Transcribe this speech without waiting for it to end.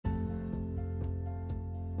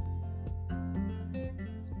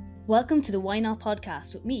Welcome to the Why Not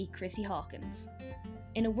podcast with me, Chrissy Hawkins.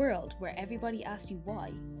 In a world where everybody asks you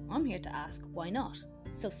why, I'm here to ask why not.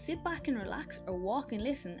 So sit back and relax or walk and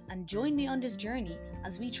listen and join me on this journey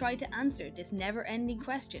as we try to answer this never-ending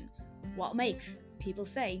question: what makes people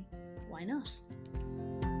say, why not?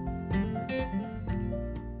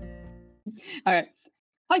 All right.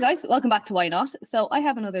 Hi guys, welcome back to Why Not. So I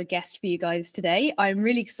have another guest for you guys today. I'm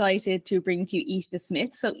really excited to bring to you Aoife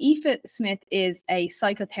Smith. So Aoife Smith is a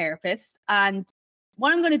psychotherapist, and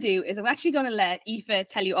what I'm going to do is I'm actually going to let Aoife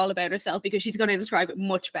tell you all about herself because she's going to describe it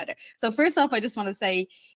much better. So first off, I just want to say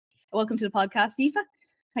welcome to the podcast, Aoife.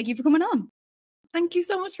 Thank you for coming on. Thank you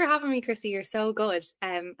so much for having me, Chrissy. You're so good.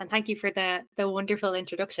 And thank you for the wonderful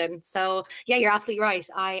introduction. So yeah, you're absolutely right.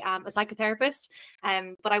 I am a psychotherapist,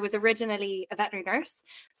 but I was originally a veterinary nurse.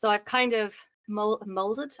 So I've kind of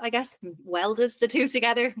molded, I guess, welded the two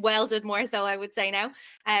together, welded more so I would say now.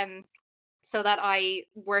 So that I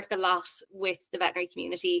work a lot with the veterinary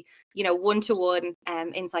community, you know, one-to-one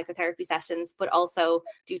in psychotherapy sessions, but also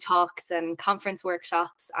do talks and conference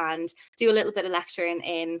workshops and do a little bit of lecturing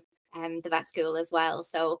in the vet school as well.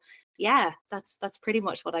 So yeah, that's pretty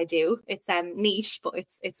much what I do. It's niche, but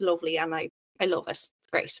it's lovely and I love it. It's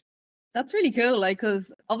great. That's really cool. Like,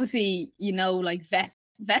 because obviously, you know, like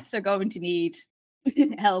vets are going to need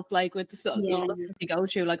help, like with the stuff they go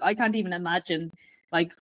through. Like, I can't even imagine,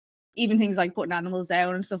 like, even things like putting animals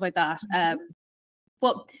down and stuff like that.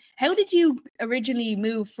 But how did you originally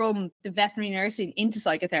move from the veterinary nursing into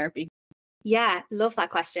psychotherapy? Yeah, love that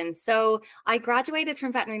question. So I graduated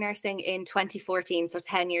from veterinary nursing in 2014, so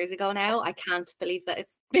 10 years ago now. I can't believe that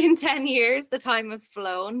it's been 10 years. The time has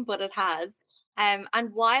flown, but it has. And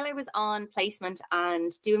while I was on placement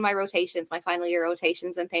and doing my rotations, my final year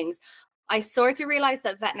rotations and things, I sort of realized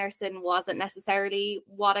that vet nursing wasn't necessarily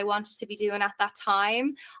what I wanted to be doing at that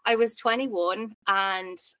time. I was 21,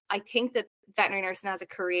 and I think that veterinary nursing as a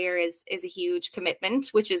career is a huge commitment,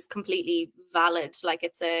 which is completely valid. Like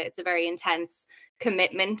it's a very intense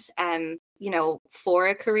commitment, you know, for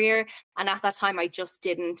a career. And at that time, I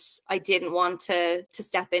didn't want to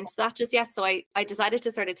step into that just yet. So I decided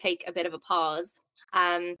to sort of take a bit of a pause.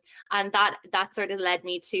 And that sort of led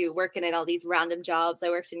me to working in all these random jobs. I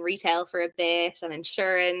worked in retail for a bit and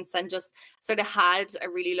insurance, and just sort of had a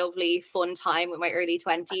really lovely, fun time with my early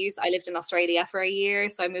 20s. I lived in Australia for a year,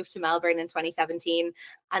 so I moved to Melbourne in 2017.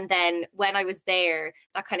 And then when I was there,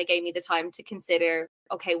 that kind of gave me the time to consider,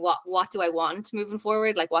 okay, what do I want moving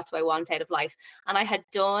forward? Like, what do I want out of life? And I had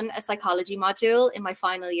done a psychology module in my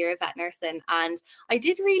final year of vet nursing, and I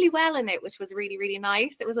did really well in it, which was really, really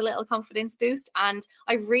nice. It was a little confidence boost, and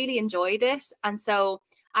I really enjoyed it. And so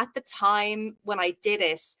at the time when I did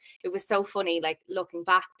it, it was so funny, like looking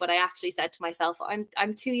back, but I actually said to myself,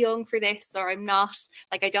 I'm too young for this, or I'm not,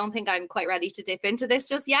 like, I don't think I'm quite ready to dip into this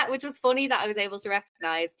just yet, which was funny that I was able to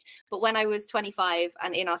recognize. But when I was 25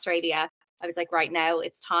 and in Australia, I was like, right now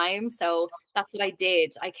it's time. So that's what I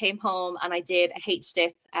did. I came home and I did a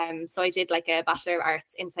Hdip. So I did like a Bachelor of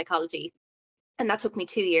Arts in Psychology. And that took me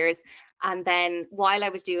 2 years. And then while I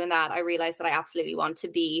was doing that, I realized that I absolutely want to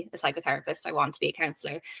be a psychotherapist. I want to be a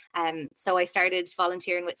counselor. So I started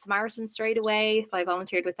volunteering with Samaritans straight away. So I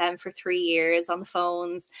volunteered with them for 3 years on the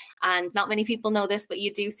phones. And not many people know this, but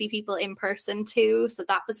you do see people in person too. So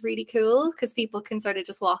that was really cool because people can sort of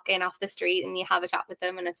just walk in off the street and you have a chat with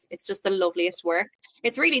them. And it's just the loveliest work.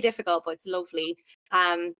 It's really difficult, but it's lovely.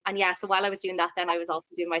 And yeah, so while I was doing that, then I was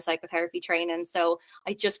also doing my psychotherapy training. So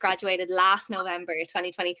I just graduated last November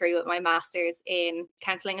 2023 with my master's in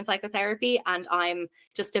counselling and psychotherapy, and I'm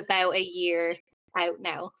just about a year out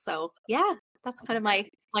now. So yeah, that's kind of my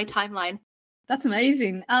timeline. That's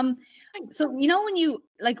amazing. So you know, when you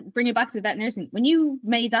like bring it back to vet nursing, when you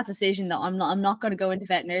made that decision that I'm not going to go into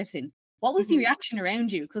vet nursing, what was the reaction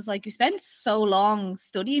around you? Because like you spent so long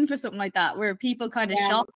studying for something like that, where people kind of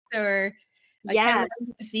shocked or like how were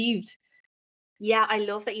you perceived? Yeah, I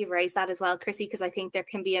love that you've raised that as well, Chrissy, because I think there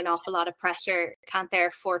can be an awful lot of pressure, can't there,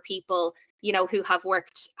 for people, you know, who have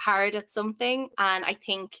worked hard at something. And I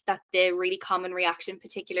think that the really common reaction,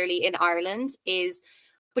 particularly in Ireland, is,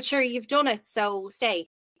 but sure, you've done it, so stay.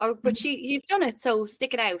 Or, but you've done it, so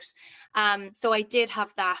stick it out. So I did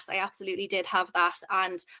have that. I absolutely did have that.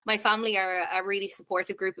 And my family are a really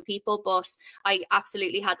supportive group of people, but I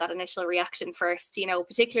absolutely had that initial reaction first, you know,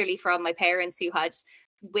 particularly from my parents who had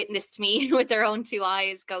witnessed me with their own two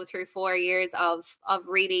eyes go through 4 years of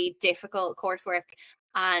really difficult coursework,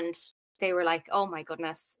 and they were like, oh my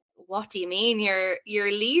goodness, what do you mean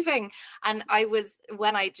you're leaving? And I was,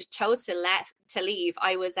 when I chose to leave,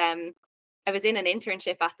 I was I was in an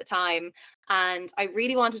internship at the time, and I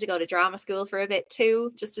really wanted to go to drama school for a bit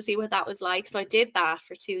too, just to see what that was like. So I did that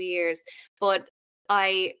for 2 years, but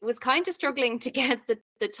I was kind of struggling to get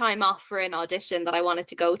the time off for an audition that I wanted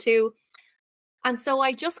to go to. And so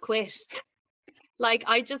I just quit. Like,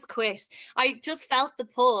 I just quit. I just felt the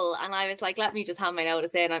pull, and I was like, let me just have my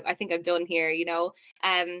notice in. I think I'm done here, you know.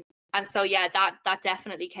 And so yeah, that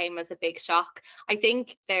definitely came as a big shock. I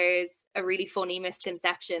think there's a really funny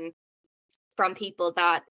misconception from people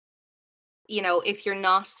that, you know, if you're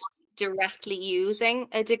not directly using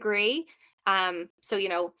a degree, so, you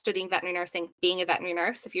know, studying veterinary nursing, being a veterinary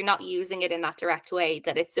nurse, if you're not using it in that direct way,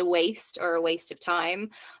 that it's a waste or a waste of time.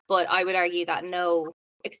 But I would argue that no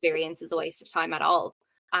experience is a waste of time at all.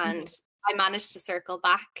 And I managed to circle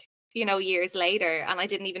back, you know, years later, and I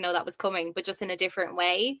didn't even know that was coming, but just in a different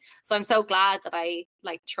way. So I'm so glad that I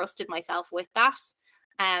like trusted myself with that.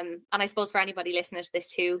 And I suppose for anybody listening to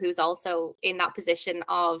this too, who's also in that position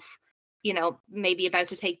of, you know, maybe about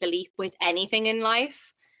to take the leap with anything in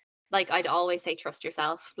life, like I'd always say, trust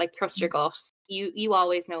yourself, like trust your gut. You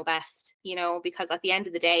always know best, you know, because at the end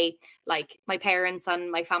of the day, like my parents and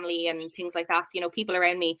my family and things like that, you know, people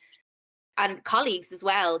around me and colleagues as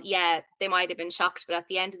well, yeah, they might have been shocked, but at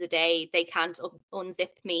the end of the day, they can't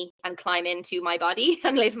unzip me and climb into my body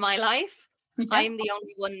and live my life. Yeah. I'm the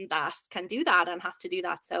only one that can do that and has to do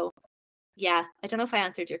that. So yeah, I don't know if I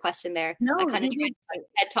answered your question there. No, I kind of tried to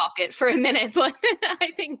head talk it for a minute, but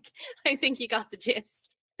I think you got the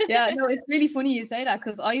gist. Yeah, no, it's really funny you say that,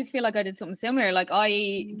 because I feel like I did something similar. Like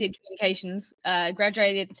I did communications,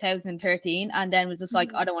 graduated in 2013, and then was just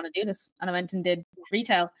like, I don't want to do this, and I went and did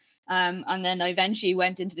retail. And then I eventually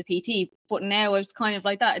went into the PT. But now it's kind of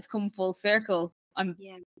like that. It's come full circle. I'm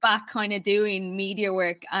back kind of doing media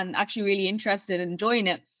work and actually really interested in enjoying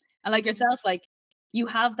it. And like yourself, like you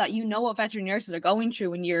have that, you know what veterinary nurses are going through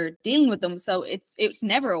when you're dealing with them. So it's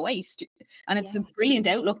never a waste. And it's a brilliant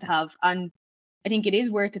outlook to have. And I think it is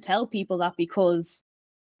worth to tell people that, because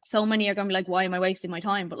so many are going to be like, why am I wasting my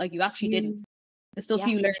time? But like, you actually didn't. The stuff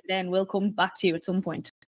you learned then will come back to you at some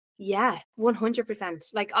point. Yeah,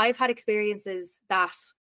 100%. Like I've had experiences that,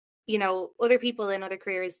 you know, other people in other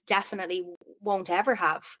careers definitely won't ever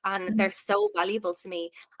have. And they're so valuable to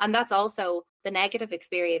me. And that's also the negative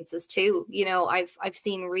experiences too. You know, I've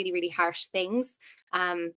seen really, really harsh things.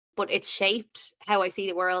 But it's shaped how I see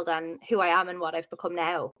the world and who I am and what I've become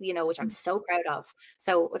now, you know, which I'm so proud of.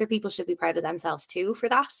 So other people should be proud of themselves too for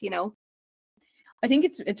that, you know. I think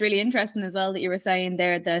it's really interesting as well that you were saying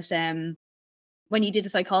there that when you did the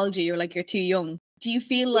psychology, you're like, you're too young. Do you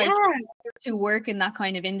feel like to work in that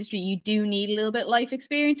kind of industry, you do need a little bit life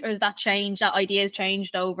experience, or has that changed? That idea has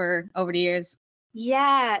changed over the years?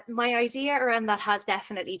 Yeah, my idea around that has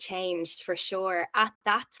definitely changed for sure. At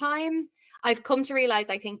that time, I've come to realize,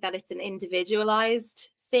 I think, that it's an individualized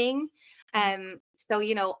thing. So,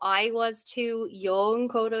 you know, I was too young,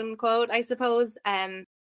 quote unquote, I suppose,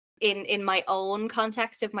 in my own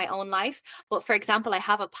context of my own life. But for example, I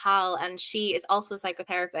have a pal, and she is also a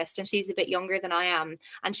psychotherapist, and she's a bit younger than I am.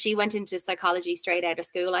 And she went into psychology straight out of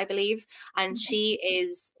school, I believe. And she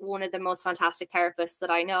is one of the most fantastic therapists that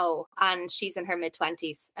I know. And she's in her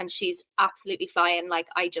mid-20s, and she's absolutely flying. Like,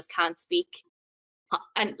 I just can't speak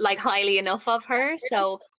and like highly enough of her.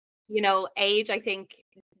 So, you know, age, I think,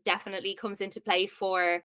 definitely comes into play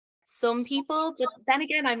for some people. But then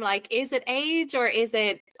again, I'm like, is it age, or is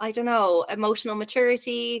it, I don't know, emotional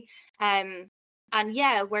maturity? And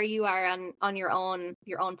yeah, where you are on your own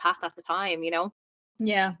path at the time, you know?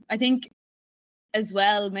 Yeah, I think as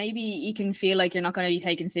well, maybe you can feel like you're not going to be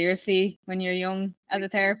taken seriously when you're young as a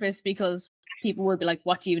therapist, because people will be like,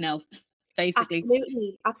 what do you know? Basically.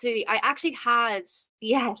 Absolutely. I actually had,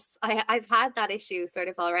 I've had that issue sort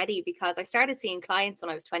of already, because I started seeing clients when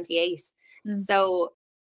I was 28. So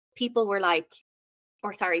people were like,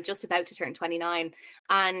 or sorry, just about to turn 29.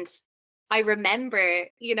 And I remember,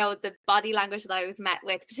 you know, the body language that I was met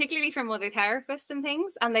with, particularly from other therapists and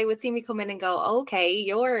things, and they would see me come in and go, okay,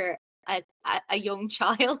 you're a young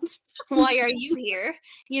child. Why are you here?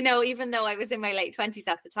 You know, even though I was in my late 20s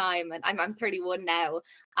at the time, and I'm 31 now.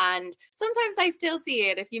 And sometimes I still see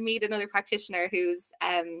it. If you meet another practitioner who's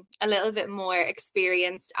a little bit more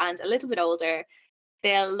experienced and a little bit older,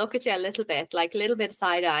 they'll look at you a little bit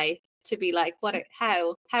side eye, to be like,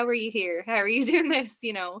 how are you here? How are you doing this?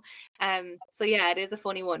 You know? So yeah, it is a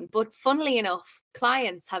funny one. But funnily enough,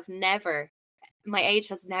 clients have never, my age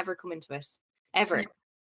has never come into it, ever.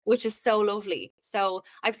 Which is so lovely. So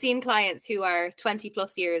I've seen clients who are 20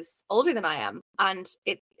 plus years older than I am, and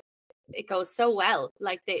it goes so well.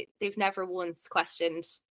 Like they've never once questioned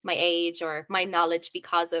my age or my knowledge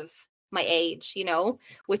because of my age, you know,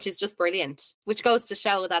 which is just brilliant, which goes to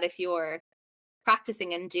show that if you're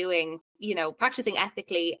practicing and doing, you know, practicing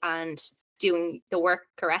ethically and doing the work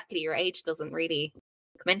correctly, your age doesn't really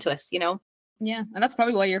come into it, you know? Yeah, and that's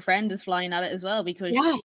probably why your friend is flying at it as well, because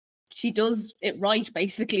Yeah. she does it right,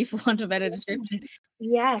 basically, for want of a better description.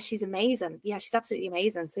 Yeah, she's amazing. Yeah, she's absolutely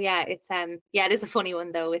amazing. So yeah, it's yeah, it is a funny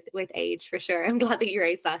one though with age for sure. I'm glad that you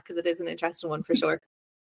raised that because it is an interesting one for sure.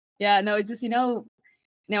 Yeah, no, it's just, you know,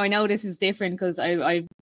 now I know this is different because I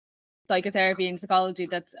psychotherapy and psychology,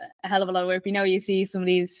 that's a hell of a lot of work. You know, you see some of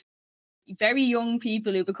these very young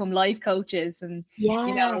people who become life coaches, and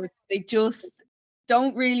you know, they just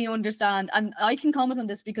don't really understand. And I can comment on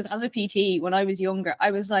this because as a PT, when I was younger,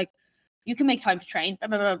 I was like, you can make time to train, blah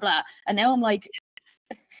blah blah blah. And now I'm like,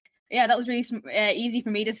 yeah, that was really easy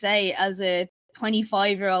for me to say as a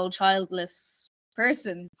 25-year-old childless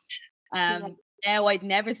person. Now I'd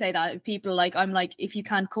never say that. People like, I'm like, if you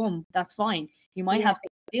can't come, that's fine. You might have to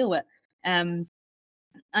deal with. And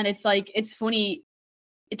it's like, it's funny.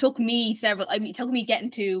 It took me it took me getting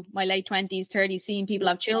to my late 20s, 30s, seeing people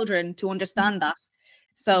have children to understand that.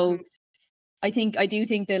 So I do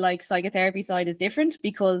think the like psychotherapy side is different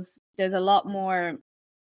because there's a lot more.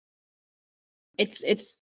 It's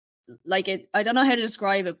like it. I don't know how to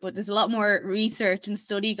describe it, but there's a lot more research and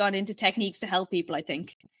study gone into techniques to help people, I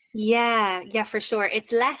think. Yeah, for sure.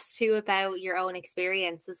 It's less too about your own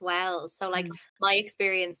experience as well. So like my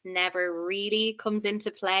experience never really comes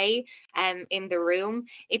into play in the room.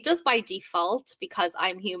 It does by default because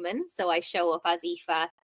I'm human. So I show up as Aoife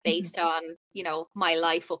based on, you know, my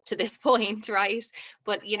life up to this point, right?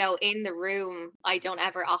 But, you know, in the room, I don't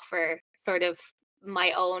ever offer sort of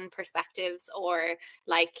my own perspectives, or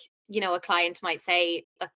like, you know, a client might say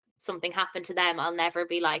that something happened to them. I'll never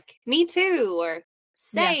be like, me too, or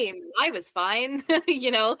same, I was fine, you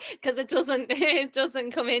know, because it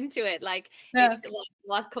doesn't come into it. Like it's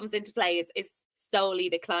what comes into play is solely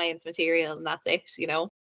the client's material, and that's it, you know.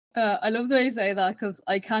 I love the way you say that because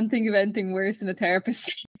I can't think of anything worse than a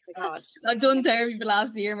therapist. Oh God. I've done therapy for the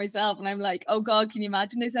last year myself, and I'm like, oh God, can you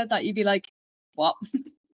imagine they said that? You'd be like, what?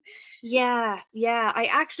 Yeah. I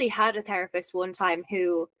actually had a therapist one time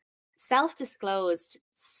who self-disclosed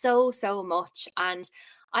so much, and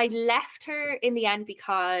I left her in the end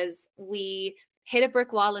because we hit a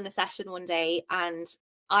brick wall in a session one day, and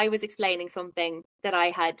I was explaining something that I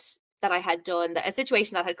had done, that a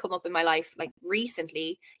situation that had come up in my life like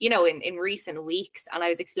recently, you know, in recent weeks, and I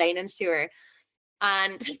was explaining it to her,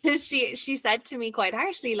 and she said to me quite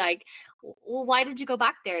harshly, like, well, why did you go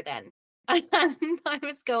back there then? And I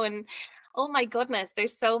was going, oh my goodness,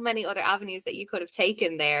 there's so many other avenues that you could have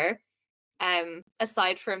taken there.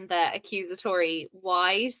 Aside from the accusatory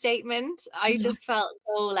why statement, I just felt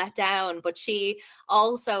so let down. But she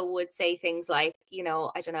also would say things like, you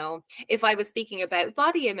know, I don't know, if I was speaking about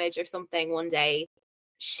body image or something one day,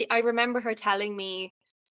 I remember her telling me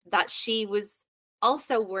that she was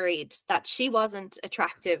also worried that she wasn't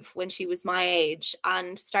attractive when she was my age,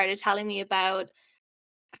 and started telling me about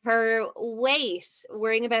her weight,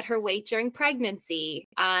 worrying about her weight during pregnancy,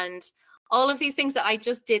 and all of these things that I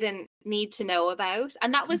just didn't need to know about.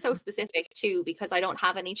 And that was so specific too, because I don't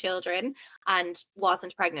have any children and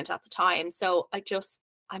wasn't pregnant at the time. So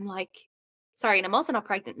I'm like, sorry, and I'm also not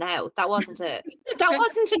pregnant now. That wasn't an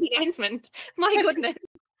announcement. My goodness.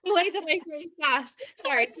 The way that I phrased that.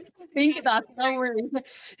 Sorry. Think of that. Don't worry.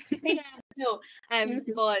 No.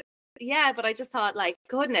 But I just thought, like,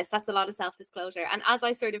 goodness, that's a lot of self-disclosure. And as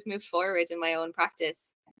I sort of moved forward in my own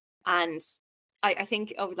practice, and I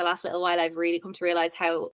think over the last little while, I've really come to realize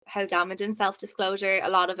how damaging self-disclosure, a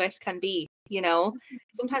lot of it can be, you know.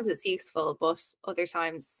 Sometimes it's useful, but other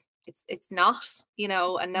times it's not, you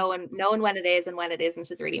know, and knowing when it is and when it isn't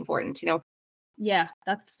is really important, you know. Yeah,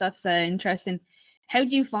 that's interesting. How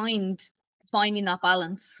do you finding that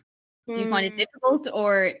balance? Do you find it difficult,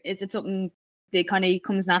 or is it something that kind of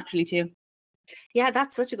comes naturally to you? Yeah,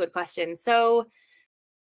 that's such a good question. So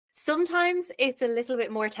sometimes it's a little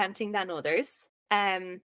bit more tempting than others,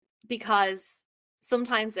 because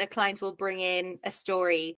sometimes a client will bring in a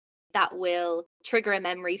story that will trigger a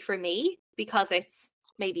memory for me because it's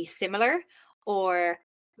maybe similar, or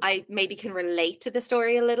I maybe can relate to the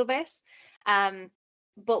story a little bit.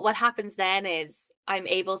 But what happens then is I'm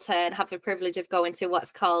able to have the privilege of going to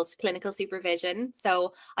what's called clinical supervision.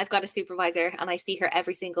 So I've got a supervisor and I see her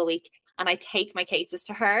every single week, and I take my cases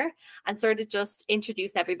to her and sort of just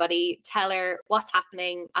introduce everybody, tell her what's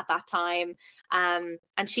happening at that time. And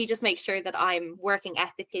she just makes sure that I'm working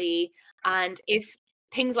ethically. And if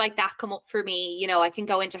things like that come up for me, you know, I can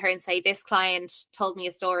go into her and say, this client told me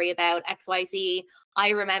a story about XYZ. I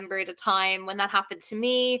remembered a time when that happened to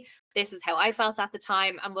me. This is how I felt at the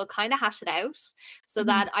time. And we'll kind of hash it out so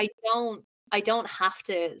that I don't have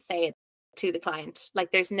to say it to the client.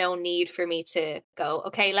 Like, there's no need for me to go,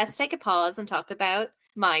 okay, let's take a pause and talk about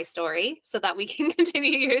my story so that we can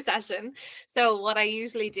continue your session. So what I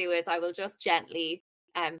usually do is I will just gently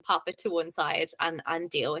pop it to one side and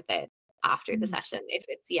deal with it after the session if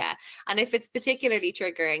it's and if it's particularly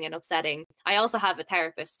triggering and upsetting. I also have a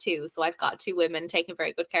therapist too, so I've got two women taking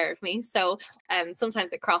very good care of me, so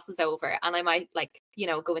sometimes it crosses over and I might, like, you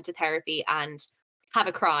know, go into therapy and have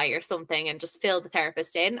a cry or something and just fill the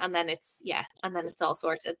therapist in, and then it's all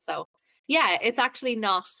sorted. So yeah, it's actually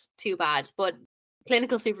not too bad, but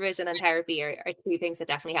clinical supervision and therapy are two things that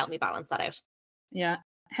definitely help me balance that out. Yeah.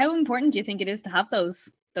 How important do you think it is to have those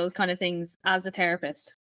kind of things as a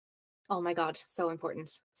therapist? Oh my God, so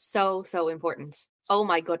important. So important. Oh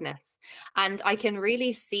my goodness. And I can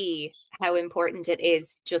really see how important it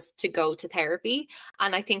is just to go to therapy.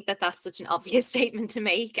 And I think that that's such an obvious statement to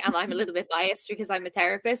make. And I'm a little bit biased because I'm a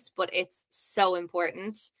therapist, but it's so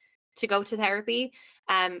important to go to therapy.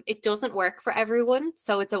 It doesn't work for everyone.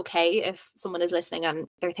 So it's okay if someone is listening and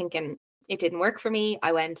they're thinking, it didn't work for me,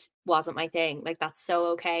 wasn't my thing. Like, that's so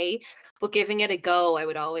okay. But giving it a go, I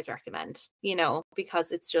would always recommend, you know,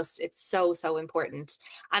 because it's so important.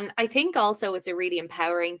 And I think also it's a really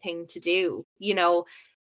empowering thing to do, you know,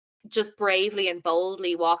 just bravely and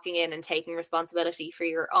boldly walking in and taking responsibility for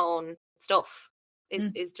your own stuff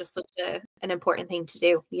is just such an important thing to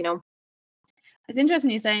do, you know. It's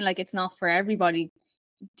interesting you saying, like, it's not for everybody.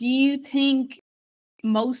 Do you think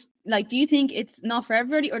it's not for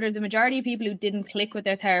everybody, or there's a majority of people who didn't click with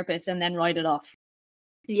their therapist and then write it off?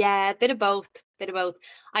 Yeah, bit of both.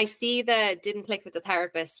 I see the didn't click with the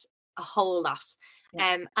therapist a whole lot.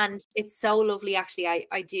 Yeah. And it's so lovely, actually.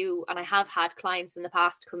 I do, and I have had clients in the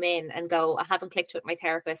past come in and go, I haven't clicked with my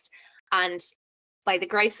therapist, and by the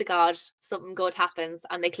grace of God, something good happens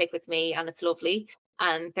and they click with me and it's lovely.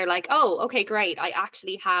 And they're like, oh, okay, great. I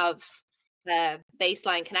actually have a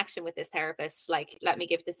baseline connection with this therapist. Like, let me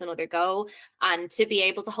give this another go. And to be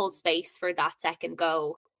able to hold space for that second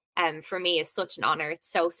go, for me is such an honor.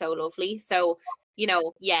 It's so lovely. So, you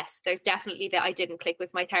know, yes, there's definitely that I didn't click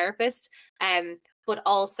with my therapist. But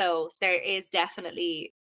also there is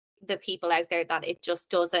definitely the people out there that it just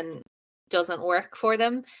doesn't work for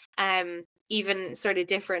them. Even sort of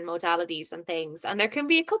different modalities and things. And there can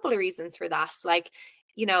be a couple of reasons for that. Like,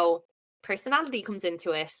 you know, personality comes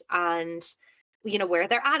into it, and, you know, where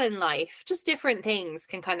they're at in life, just different things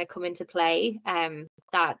can kind of come into play,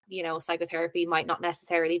 that, you know, psychotherapy might not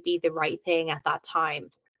necessarily be the right thing at that time.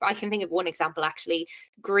 I can think of one example, actually,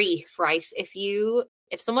 grief, right?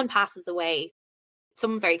 If someone passes away,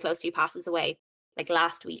 someone very close to you passes away, like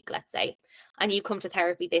last week, let's say, and you come to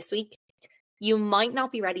therapy this week, you might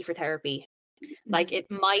not be ready for therapy. Like, it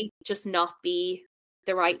might just not be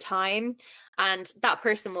the right time. And that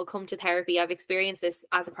person will come to therapy. I've experienced this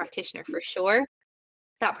as a practitioner for sure.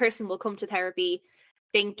 That person will come to therapy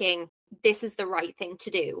thinking this is the right thing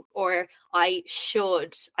to do, or I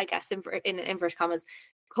should, I guess, in inverted commas,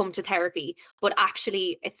 come to therapy, but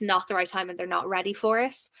actually it's not the right time and they're not ready for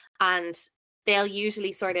it. And they'll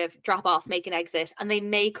usually sort of drop off, make an exit, and they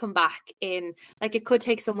may come back in, like, it could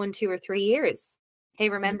take someone 2 or 3 years. Hey,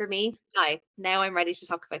 remember me? Hi, now I'm ready to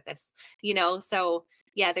talk about this, you know? So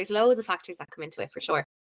yeah, there's loads of factors that come into it for sure.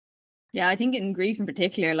 Yeah, I think in grief in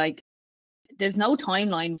particular, like, there's no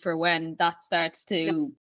timeline for when that starts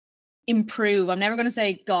to improve. I'm never going to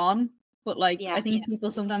say gone, but like, I think people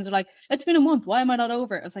sometimes are like, it's been a month, why am I not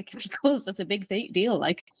over it? It's like, because that's a big deal.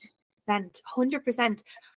 Like, 100%.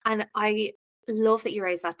 And I love that you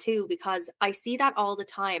raise that too, because I see that all the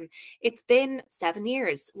time. It's been 7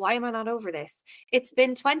 years. Why am I not over this? It's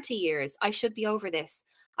been 20 years. I should be over this.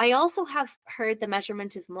 I also have heard the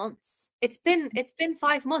measurement of months. It's been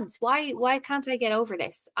 5 months. Why can't I get over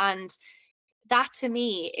this? And that to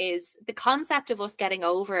me is the concept of us getting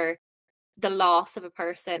over the loss of a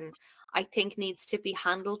person, I think needs to be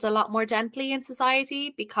handled a lot more gently in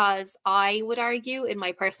society, because I would argue, in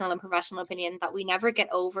my personal and professional opinion, that we never get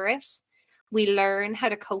over it. We learn how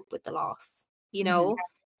to cope with the loss, you know?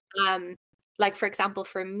 Like, for example,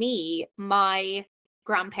 for me, my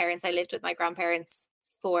grandparents, I lived with my grandparents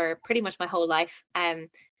for pretty much my whole life.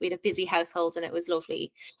 We had a busy household and it was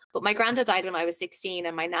lovely. But my granddad died when I was 16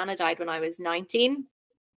 and my nana died when I was 19.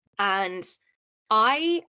 And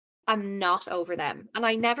I am not over them, and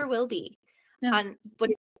I never will be. Yeah. But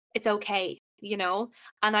it's okay. you know,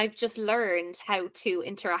 and I've just learned how to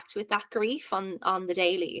interact with that grief on the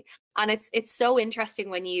daily. And it's so interesting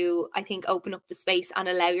when you, I think, open up the space and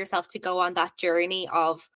allow yourself to go on that journey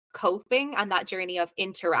of coping and that journey of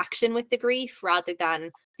interaction with the grief rather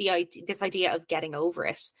than this idea of getting over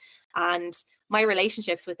it. And my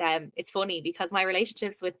relationships with them, it's funny because my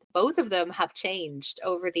relationships with both of them have changed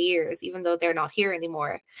over the years, even though they're not here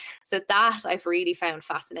anymore. So that I've really found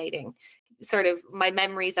fascinating. Sort of my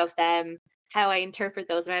memories of them, how I interpret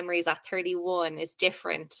those memories at 31 is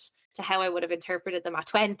different to how I would have interpreted them at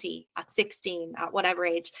 20, at 16, at whatever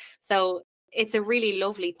age. So it's a really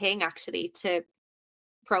lovely thing actually to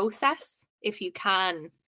process if you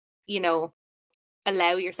can, you know,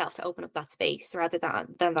 allow yourself to open up that space rather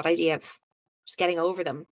than that idea of just getting over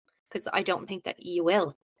them, because I don't think that you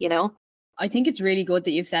will, you know. I think it's really good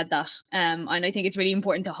that you've said that. And I think it's really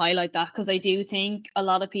important to highlight that, because I do think a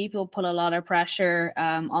lot of people put a lot of pressure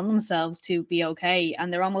on themselves to be okay.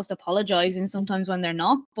 And they're almost apologizing sometimes when they're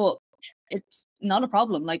not. But it's not a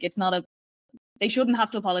problem. Like, it's not they shouldn't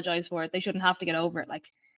have to apologize for it. They shouldn't have to get over it. Like,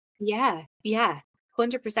 yeah,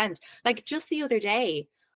 100%. Like just the other day,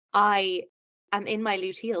 I am in my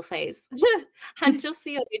luteal phase. And just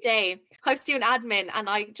the other day, I was doing admin and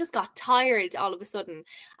I just got tired all of a sudden.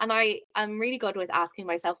 And I'm really good with asking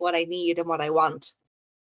myself what I need and what I want.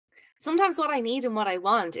 Sometimes what I need and what I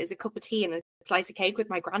want is a cup of tea and a slice of cake with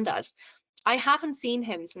my granddad. I haven't seen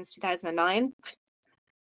him since 2009.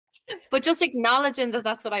 But just acknowledging that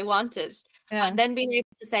that's what I wanted. yeah. And then being able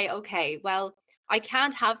to say, okay, well, I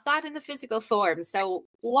can't have that in the physical form. So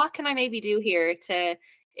what can I maybe do here to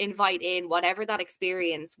invite in whatever that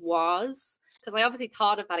experience was? Because I obviously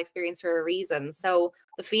thought of that experience for a reason. So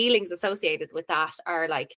the feelings associated with that are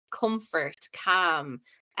like comfort, calm,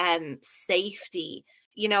 safety,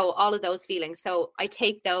 you know, all of those feelings. So I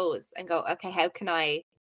take those and go, okay, how can I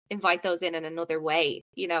invite those in another way,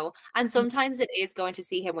 you know? And sometimes it is going to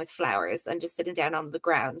see him with flowers and just sitting down on the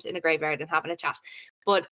ground in a graveyard and having a chat.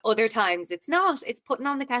 But other times it's not. It's putting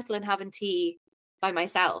on the kettle and having tea by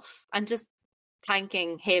myself and just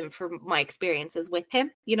thanking him for my experiences with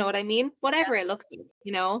him. You know what I mean? Whatever it looks like,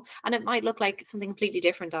 you know? And it might look like something completely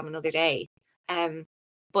different on another day.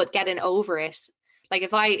 But getting over it. Like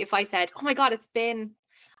if I said, oh my God,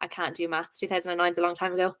 I can't do maths, 2009 is a long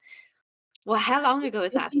time ago. Well, how long ago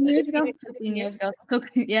is that? 15 years ago. 15 years ago.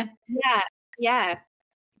 Yeah. Yeah.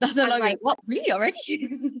 That's a long. Like, what? Really already?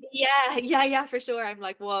 Yeah, for sure. I'm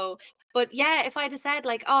like, whoa. But yeah, if I'd have said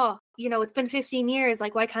like, oh, you know, it's been 15 years,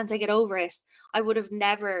 like, why can't I get over it? I would have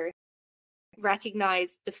never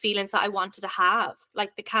recognized the feelings that I wanted to have,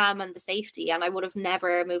 like the calm and the safety. And I would have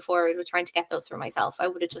never moved forward with trying to get those for myself. I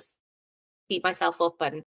would have just beat myself up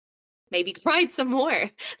and maybe cried some more.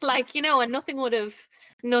 Like, you know, and nothing would have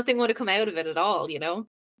come out of it at all, you know?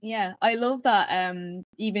 Yeah, I love that.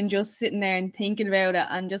 Even just sitting there and thinking about it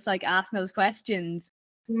and just like asking those questions.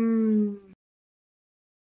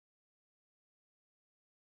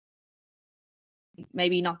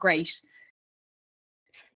 Maybe not great.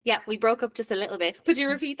 Yeah, we broke up just a little bit. Could you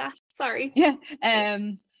repeat that? Sorry. Yeah.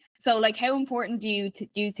 So like, how important do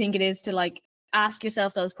you think it is to like ask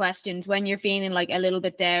yourself those questions when you're feeling like a little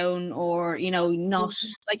bit down, or, you know, not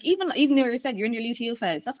like, even though you said you're in your luteal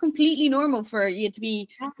phase, that's completely normal for you to be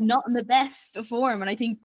not in the best of form. And I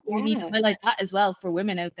think we need to highlight that as well for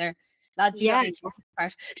women out there. Lads,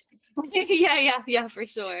 part. Yeah, for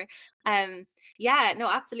sure. Yeah, no,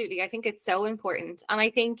 absolutely. I think it's so important. And I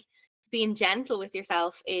think being gentle with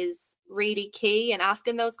yourself is really key in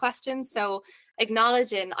asking those questions. So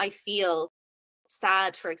acknowledging I feel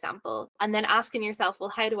sad, for example, and then asking yourself, well,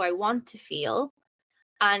 how do I want to feel?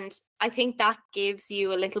 And I think that gives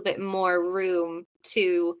you a little bit more room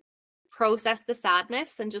to process the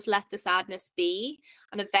sadness and just let the sadness be.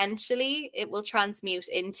 And eventually it will transmute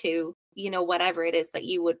into, you know, whatever it is that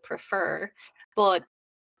you would prefer. But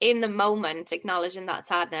in the moment, acknowledging that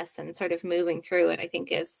sadness and sort of moving through it, I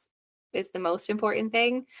think is the most important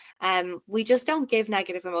thing. We just don't give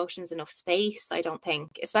negative emotions enough space, I don't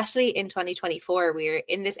think, especially in 2024. We're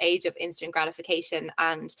in this age of instant gratification,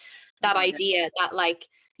 and that idea that, like,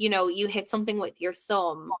 you know, you hit something with your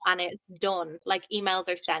thumb and it's done. Like, emails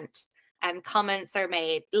are sent and comments are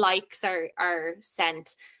made, likes are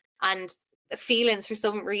sent, and feelings, for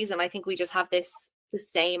some reason, I think we just have the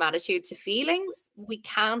same attitude to feelings. We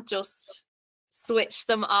can't just switch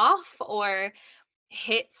them off or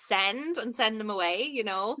hit send and send them away, you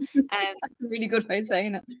know. That's a really good way of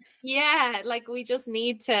saying it. Yeah, like we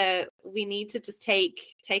need to just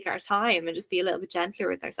take our time and just be a little bit gentler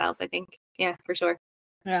with ourselves, I think. Yeah, for sure.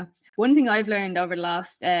 Yeah, one thing I've learned over the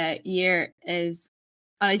last year is,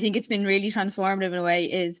 and I think it's been really transformative in a way,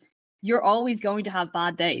 is you're always going to have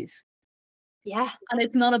bad days. Yeah. And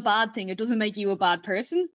it's not a bad thing. It doesn't make you a bad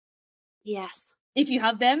person. Yes. If you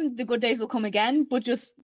have them, the good days will come again, but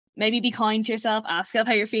just maybe be kind to yourself, ask yourself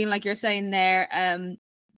how you're feeling, like you're saying there. And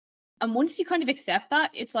once you kind of accept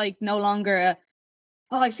that, it's like no longer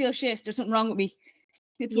oh, I feel shit, there's something wrong with me.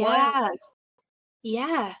 It's wild.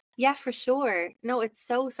 Yeah, for sure. No, it's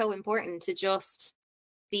so important to just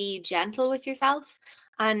be gentle with yourself.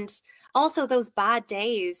 And also those bad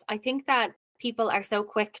days, I think that people are so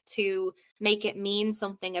quick to make it mean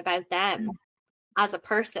something about them as a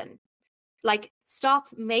person. Like, stop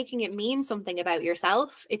making it mean something about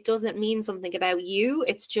yourself. It doesn't mean something about you.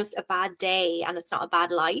 It's just a bad day, and it's not a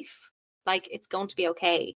bad life. Like, it's going to be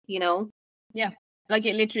okay, you know? Yeah. Like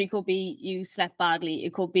it literally could be you slept badly.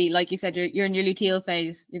 It could be, like you said, you're in your luteal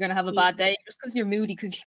phase. You're gonna have a bad day just because you're moody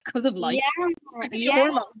because of life.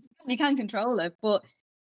 Yeah. You can't control it. But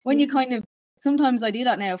when you kind of, sometimes I do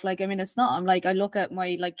that now. If like I'm in a snot, I'm like, I look at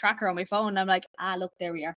my like tracker on my phone and I'm like, look,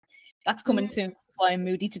 there we are. That's coming soon. That's why I'm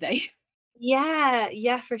moody today.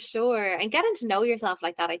 Yeah, for sure. And getting to know yourself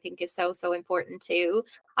like that, I think, is so important too.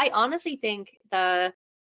 I honestly think the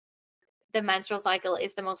menstrual cycle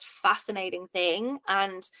is the most fascinating thing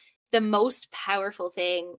and the most powerful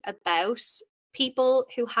thing about people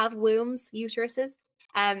who have wombs, uteruses.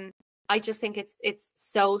 I just think it's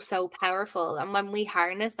so powerful. And when we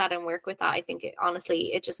harness that and work with that, I think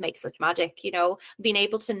it just makes such magic, you know, being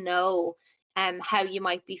able to know how you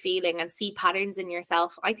might be feeling and see patterns in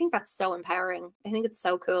yourself. I think that's so empowering. I think it's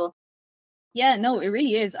so cool. Yeah, no, it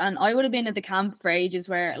really is. And I would have been at the camp for ages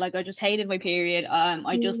where like I just hated my period.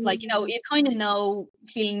 I just like, you know, you kind of know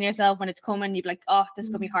feeling yourself when it's coming, you'd be like, oh, this is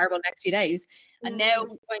gonna be horrible next few days. And now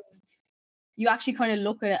when you actually kind of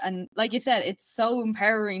look at it, and like you said, it's so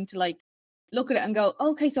empowering to like look at it and go,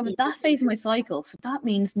 okay, so I'm at that phase of my cycle. So that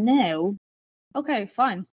means now, okay,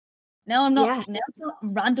 fine. Now I'm not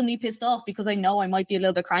randomly pissed off because I know I might be a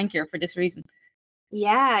little bit crankier for this reason.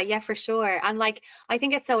 Yeah, for sure. And like, I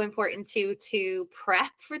think it's so important to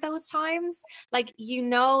prep for those times. Like, you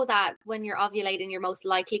know that when you're ovulating, you're most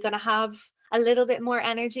likely going to have a little bit more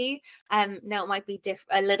energy. Now it might be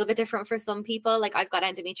a little bit different for some people. Like, I've got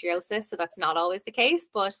endometriosis, so that's not always the case.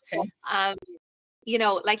 But you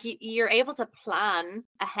know, like you're able to plan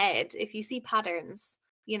ahead if you see patterns.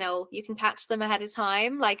 You know, you can catch them ahead of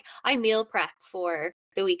time. Like, I meal prep for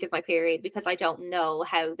the week of my period because I don't know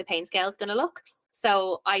how the pain scale is going to look.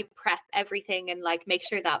 So I prep everything and like make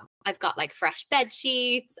sure that I've got like fresh bed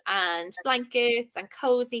sheets and blankets and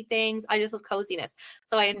cozy things. I just love coziness.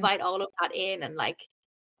 So I invite all of that in, and like,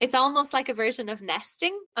 it's almost like a version of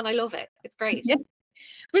nesting, and I love it. It's great. Yeah.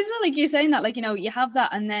 But it's not like you're saying that, like, you know, you have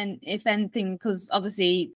that, and then if anything, because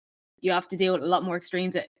obviously you have to deal with a lot more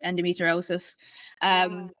extremes at endometriosis.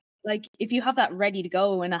 Like if you have that ready to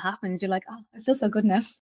go when it happens, you're like, oh, I feel so good now.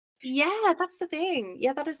 Yeah, that's the thing.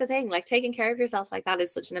 Yeah, that is the thing. Like, taking care of yourself like that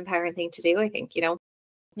is such an empowering thing to do, I think, you know.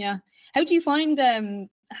 Yeah. How do you find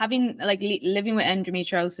having like living with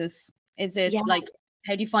endometriosis? Is it like,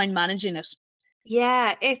 how do you find managing it?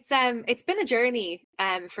 Yeah, it's been a journey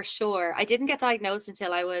for sure. I didn't get diagnosed until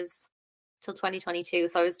 2022,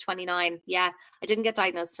 so I was 29. Yeah, I didn't get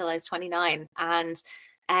diagnosed until I was 29,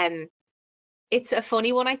 and it's a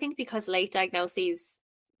funny one, I think, because late diagnoses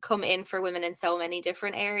come in for women in so many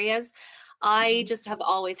different areas. I just have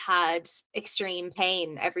always had extreme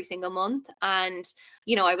pain every single month. And,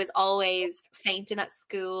 you know, I was always fainting at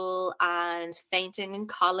school and fainting in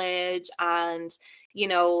college. And, you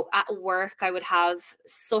know, at work, I would have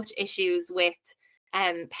such issues with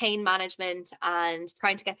pain management and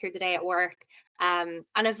trying to get through the day at work. And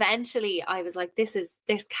eventually I was like, this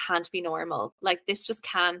can't be normal. Like, this just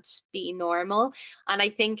can't be normal. And I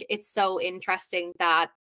think it's so interesting, that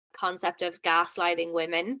concept of gaslighting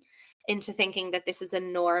women into thinking that this is a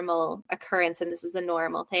normal occurrence and this is a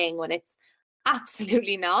normal thing when it's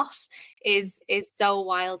absolutely not, is so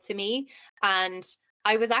wild to me. And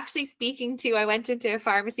I was actually I went into a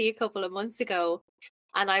pharmacy a couple of months ago,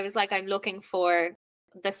 and I was like, I'm looking for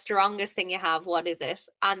the strongest thing you have. What is it?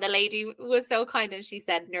 And the lady was so kind, and she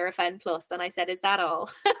said Nurofen Plus. And I said, is that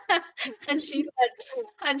all? and she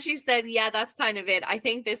said, yeah, that's kind of it. I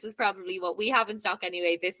think this is probably what we have in stock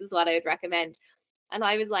anyway. This is what I would recommend. And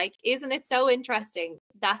I was like, isn't it so interesting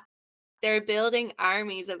that they're building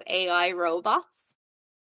armies of AI robots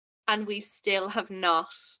and we still have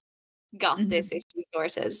not got this issue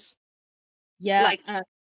sorted? Yeah. Like,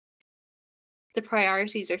 the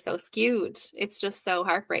priorities are so skewed. It's just so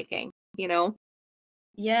heartbreaking, you know?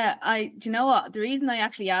 Yeah, do you know what? The reason I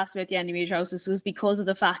actually asked about the endometriosis was because of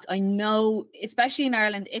the fact I know, especially in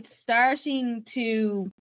Ireland, it's starting to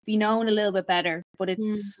be known a little bit better, but Mm.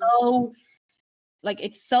 it's so like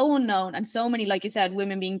it's so unknown, and so many, like you said,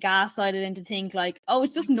 women being gaslighted into think like, oh,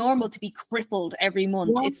 it's just normal to be crippled every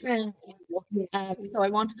month. It's Yeah. so I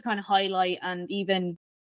wanted to kind of highlight and even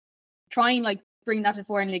try and like bring that to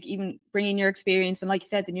fore, and like even bring in your experience, and like you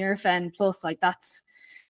said, the Nurofen Plus, like that's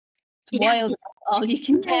Yeah. wild, all you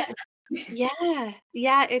can get.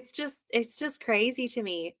 Yeah, it's just crazy to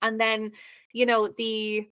me. And then, you know,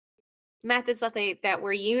 the methods that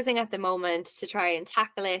we're using at the moment to try and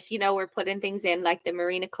tackle it, you know, we're putting things in like the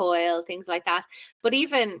marina coil, things like that. But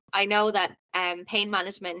even I know that pain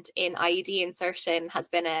management in IUD insertion has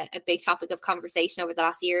been a big topic of conversation over the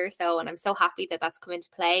last year or so, and I'm so happy that that's come into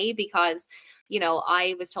play, because, you know,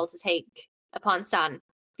 I was told to take a Ponstan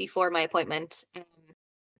before my appointment.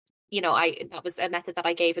 You know, that was a method that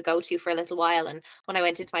I gave a go to for a little while, and when I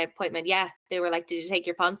went into my appointment, they were like, "Did you take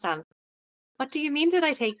your Ponstan?" What do you mean, did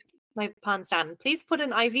I take my Ponstan? Please put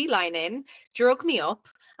an IV line in, drug me up,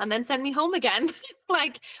 and then send me home again.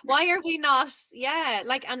 Like, why are we not? Yeah,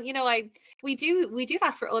 like, and you know, we do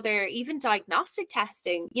that for other, even diagnostic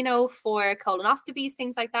testing, you know, for colonoscopies,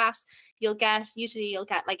 things like that. Usually you'll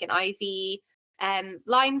get like an IV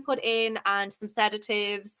line put in and some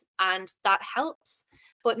sedatives, and that helps.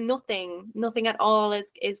 But nothing at all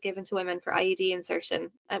is given to women for IUD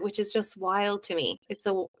insertion, which is just wild to me. It's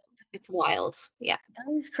wild. Yeah.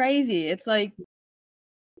 That is crazy. It's like,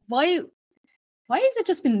 why has it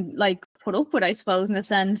just been like put up with, I suppose, in a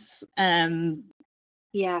sense?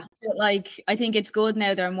 Yeah. Like, I think it's good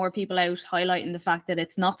now there are more people out highlighting the fact that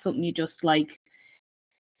it's not something you just like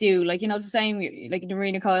do. Like, you know, it's the same, like the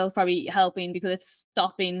marina coil is probably helping because it's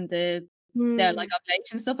stopping the like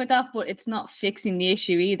ovulation and stuff like that, but it's not fixing the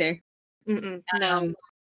issue either. No.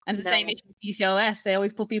 And it's the same issue with PCOS. They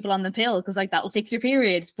always put people on the pill because like that'll fix your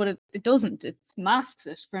periods, but it doesn't. It masks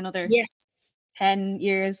it for another 10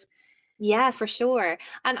 years. Yeah, for sure.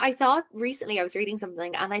 And I thought recently I was reading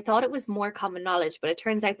something and I thought it was more common knowledge, but it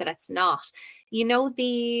turns out that it's not. You know,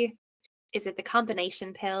 is it the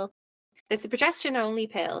combination pill? There's a progesterone only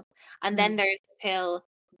pill, and then there's a pill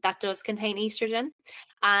that does contain estrogen,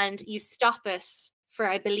 and you stop it for,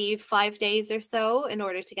 I believe, 5 days or so in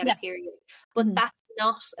order to get a period. But that's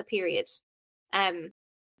not a period. And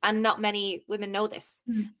not many women know this.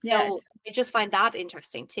 So I just find that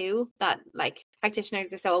interesting too, that like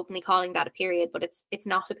practitioners are so openly calling that a period, but it's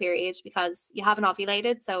not a period because you haven't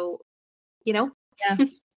ovulated. So, you know. Yeah.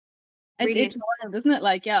 It's wild, isn't it?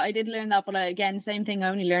 Like, I did learn that, but again, same thing. I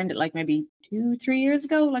only learned it like maybe 2-3 years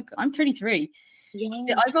ago. Like, I'm 33.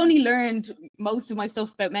 Yeah. I've only learned most of my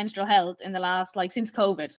stuff about menstrual health in the last, like, since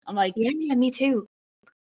COVID. I'm like, yeah, me too.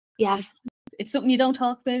 Yeah. It's something you don't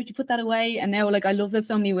talk about. You put that away. And now, like, I love that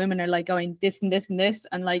so many women are like going this and this and this,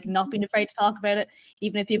 and like not being afraid to talk about it,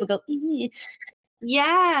 even if people go,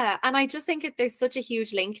 yeah. And I just think there's such a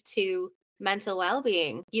huge link to mental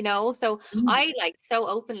well-being, you know. So I like so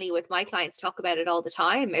openly with my clients talk about it all the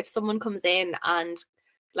time. If someone comes in and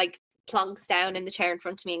like plonks down in the chair in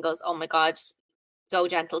front of me and goes, "Oh my God, go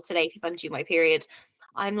gentle today because I'm due my period,"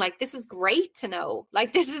 I'm like, this is great to know.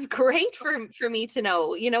 Like, this is great for me to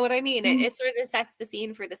know. You know what I mean? It sort of sets the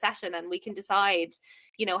scene for the session, and we can decide,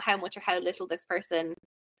 you know, how much or how little this person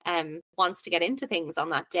wants to get into things on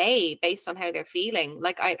that day based on how they're feeling.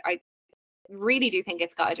 Like, I really do think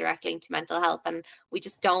it's got a direct link to mental health, and we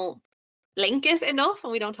just don't link it enough,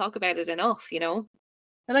 and we don't talk about it enough, you know.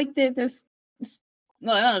 Like, there's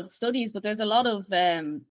not studies, but there's a lot of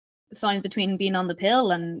signs between being on the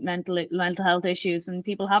pill and mental health issues, and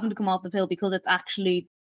people having to come off the pill because it's actually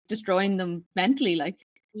destroying them mentally. Like,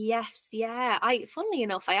 yes, yeah. Funnily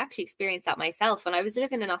enough, I actually experienced that myself when I was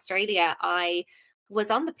living in Australia. I was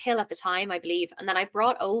on the pill at the time, I believe, and then I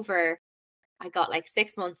got like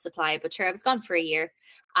 6 months supply, but sure, I was gone for a year.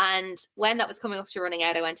 And when that was coming up to running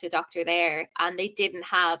out, I went to a doctor there, and they didn't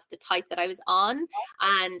have the type that I was on.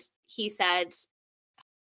 And he said,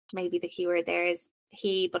 maybe the keyword there is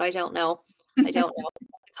he, but I don't know.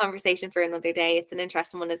 Conversation for another day. It's an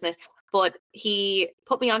interesting one, isn't it? But he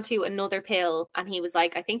put me onto another pill, and he was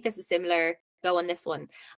like, "I think this is similar. Go on this one."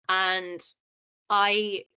 And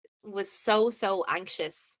I was so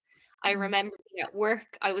anxious. I remember being at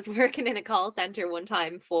work. I was working in a call center one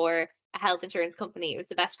time for a health insurance company. It was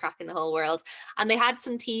the best crack in the whole world. And they had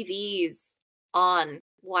some TVs on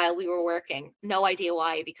while we were working. No idea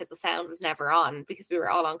why, because the sound was never on, because we were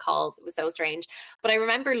all on calls. It was so strange. But I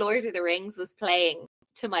remember Lord of the Rings was playing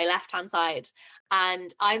to my left-hand side,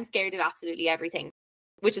 and I'm scared of absolutely everything,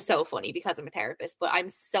 which is so funny because I'm a therapist, but I'm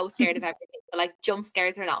so scared of everything. But like, jump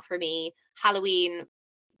scares are not for me. Halloween,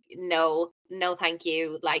 no. no thank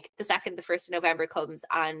you. Like the second the 1st of November comes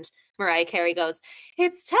and Mariah Carey goes,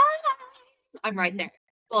 it's time, I'm right there.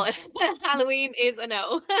 But Halloween is a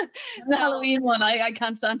no. The Halloween one, I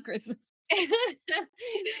can't stand Christmas.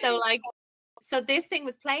 So this thing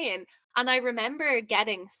was playing, and I remember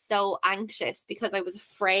getting so anxious because I was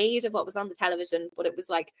afraid of what was on the television, but it was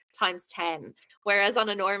like times 10. Whereas on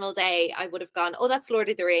a normal day, I would have gone, oh, that's Lord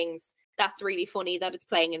of the Rings. That's really funny that it's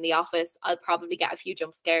playing in the office. I'll probably get a few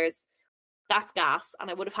jump scares. That's gas. And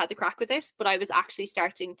I would have had the crack with it. But I was actually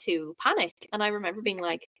starting to panic. And I remember being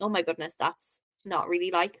like, oh my goodness, that's not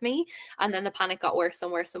really like me. And then the panic got worse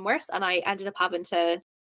and worse and worse. And I ended up having to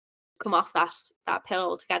come off that pill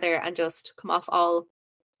altogether and just come off all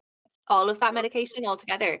of that medication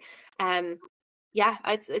altogether. Yeah,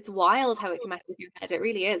 it's wild how it can mess with your head. It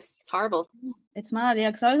really is. It's horrible. It's mad, yeah,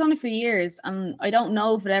 because I was on it for years and I don't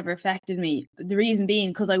know if it ever affected me. The reason being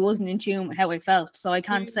because I wasn't in tune with how I felt. So I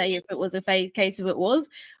can't say if it was a case of it was,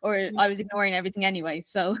 or I was ignoring everything anyway.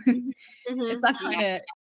 So it's that kind of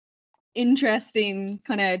interesting,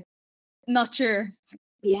 kind of not sure.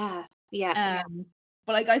 Yeah.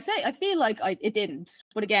 But like I say, I feel like it didn't.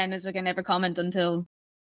 But again, it's like I never comment until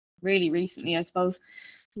really recently, I suppose.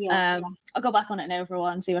 I'll go back on it now for a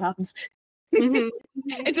while and see what happens.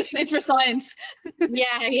 It's for science.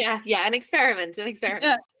 Yeah, an experiment.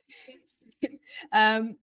 Yeah.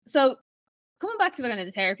 So coming back to looking at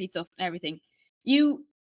the therapy stuff and everything, you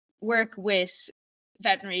work with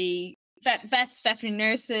veterinary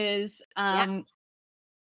nurses.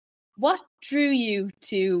 What drew you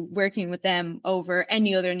to working with them over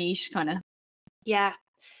any other niche kind of?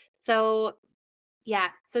 So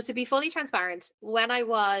to be fully transparent, when I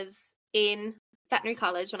was in veterinary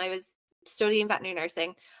college, when I was studying veterinary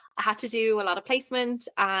nursing, I had to do a lot of placement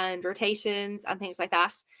and rotations and things like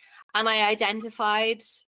that. And I identified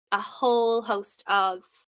a whole host of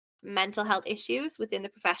mental health issues within the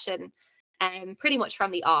profession, pretty much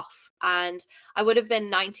from the off. And I would have been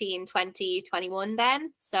 19, 20, 21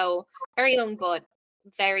 then. So very young, but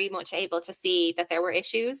very much able to see that there were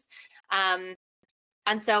issues.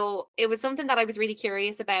 And so it was something that I was really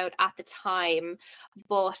curious about at the time,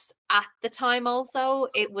 but at the time also,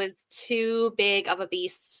 it was too big of a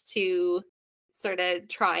beast to sort of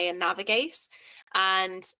try and navigate.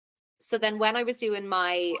 And so then when I was doing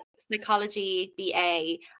my psychology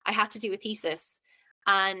BA, I had to do a thesis.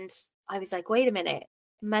 And I was like, wait a minute,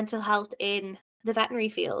 mental health in the veterinary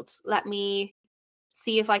field. Let me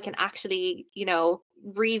see if I can actually,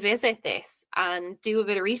 revisit this and do a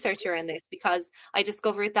bit of research around this, because I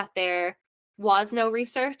discovered that there was no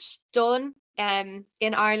research done in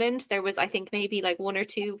Ireland. There was, I think, maybe like 1 or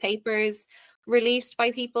 2 papers written by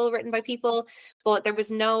people, but there was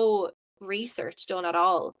no research done at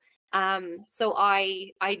all. So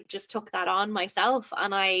I just took that on myself,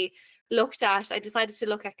 and I decided to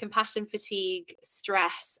look at compassion fatigue,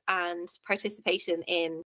 stress, and participation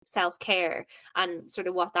in self-care, and sort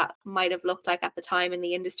of what that might have looked like at the time in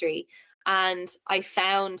the industry. And I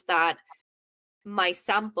found that my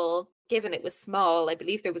sample, given it was small, I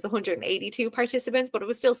believe there was 182 participants, but it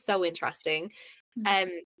was still so interesting.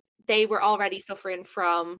 They were already suffering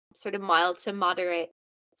from sort of mild to moderate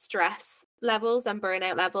stress levels and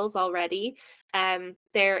burnout levels already.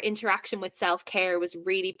 Their interaction with self-care was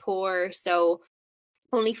really poor. So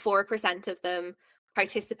only 4% of them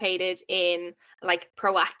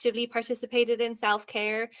proactively participated in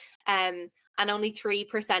self-care, and only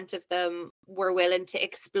 3% of them were willing to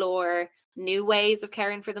explore new ways of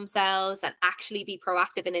caring for themselves and actually be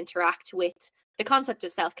proactive and interact with the concept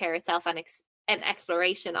of self-care itself and an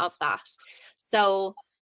exploration of that. So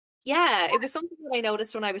yeah, it was something that I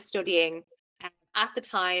noticed when I was studying. At the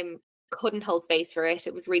time, couldn't hold space for it.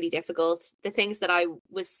 It was really difficult. The things that I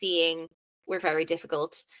was seeing were very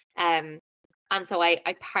difficult. And so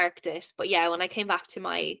I parked it. But yeah, when I came back to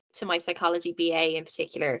my psychology BA in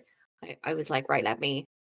particular, I was like, right, let me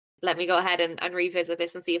go ahead and revisit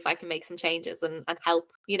this and see if I can make some changes and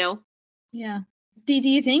help, Yeah. Do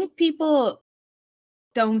you think people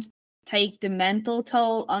don't take the mental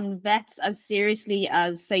toll on vets as seriously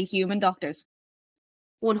as, say, human doctors?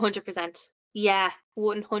 100%. Yeah,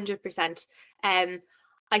 100%.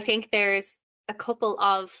 I think there's a couple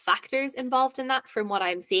of factors involved in that from what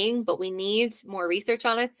I'm seeing, but we need more research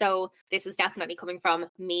on it. So this is definitely coming from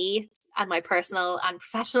me and my personal and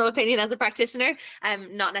professional opinion as a practitioner,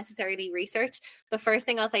 not necessarily research. The first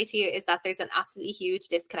thing I'll say to you is that there's an absolutely huge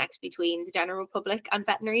disconnect between the general public and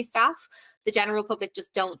veterinary staff. The general public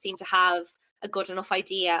just don't seem to have a good enough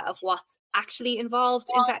idea of what's actually involved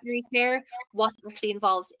in veterinary care, what's actually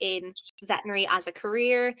involved in veterinary as a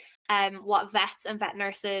career, what vets and vet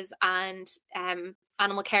nurses and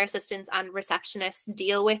animal care assistants and receptionists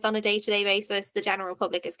deal with on a day-to-day basis, the general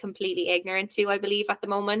public is completely ignorant to, I believe, at the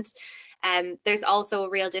moment. There's also a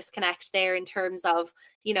real disconnect there in terms of,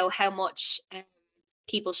 you know, how much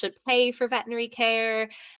people should pay for veterinary care.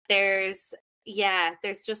 There's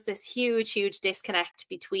just this huge disconnect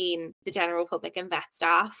between the general public and vet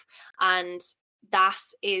staff, and that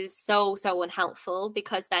is so unhelpful,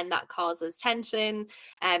 because then that causes tension.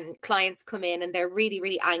 Clients come in and they're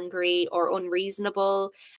really angry or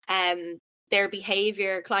unreasonable. Their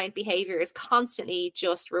client behavior is constantly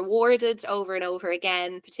just rewarded over and over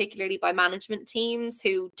again, particularly by management teams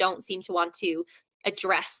who don't seem to want to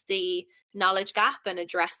address the knowledge gap and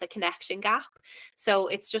address the connection gap. So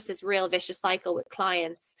it's just this real vicious cycle with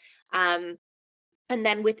clients. And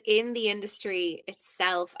then within the industry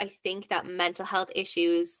itself, I think that mental health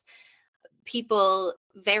issues, people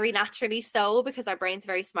very naturally so, because our brain's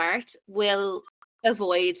very smart, will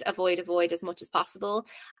avoid as much as possible.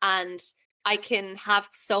 And I can have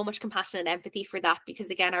so much compassion and empathy for that, because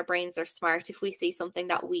again, our brains are smart. If we see something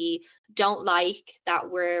that we don't like, that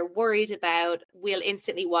we're worried about, we'll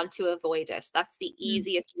instantly want to avoid it. That's the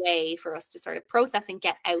easiest way for us to sort of process and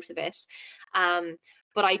get out of it.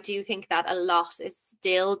 But I do think that a lot is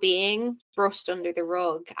still being brushed under the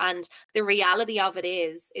rug. And the reality of it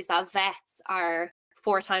is that vets are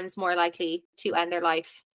 4 times more likely to end their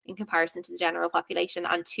life in comparison to the general population,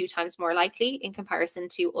 and 2 times more likely in comparison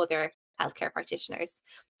to other healthcare practitioners.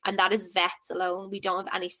 And that is vets alone. We don't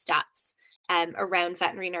have any stats around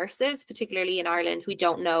veterinary nurses, particularly in Ireland. We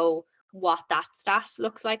don't know what that stat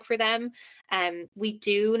looks like for them. We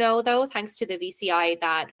do know, though, thanks to the VCI,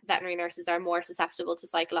 that veterinary nurses are more susceptible to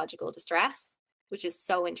psychological distress, which is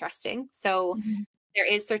so interesting. So there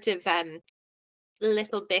is sort of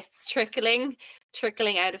little bits trickling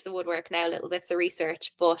out of the woodwork now, little bits of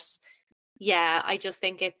research. But yeah, I just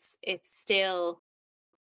think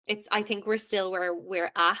I think we're still where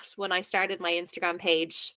we're at. When I started my Instagram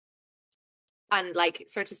page and like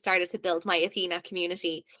sort of started to build my Athena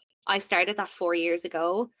community, I started that 4 years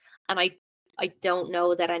ago, and I don't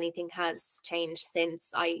know that anything has changed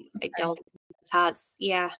since. I don't think it has.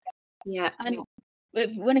 Yeah. And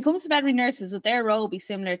when it comes to veterinary nurses, would their role be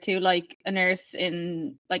similar to like a nurse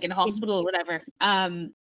in a hospital or whatever?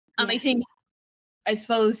 And yes. I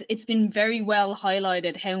suppose it's been very well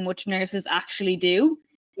highlighted how much nurses actually do.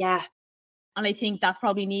 Yeah. And I think that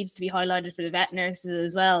probably needs to be highlighted for the vet nurses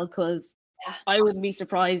as well, because I wouldn't be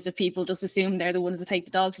surprised if people just assume they're the ones that take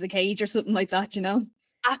the dog to the cage or something like that, you know?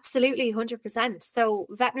 Absolutely, 100%. So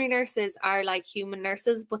veterinary nurses are like human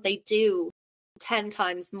nurses, but they do 10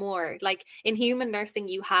 times more. Like in human nursing,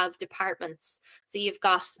 you have departments. So you've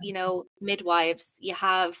got, you know, midwives, you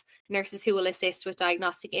have nurses who will assist with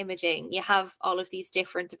diagnostic imaging, you have all of these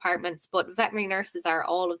different departments, but veterinary nurses are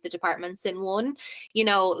all of the departments in one. You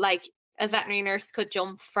know, like a veterinary nurse could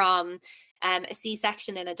jump from a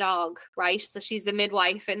C-section in a dog, right? So she's the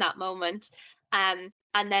midwife in that moment. And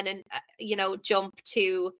then, you know, jump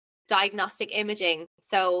to diagnostic imaging.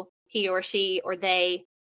 So he or she or they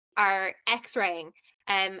are x-raying,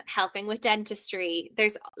 helping with dentistry.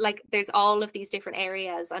 There's all of these different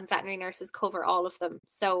areas, and veterinary nurses cover all of them.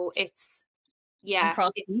 So it's, yeah.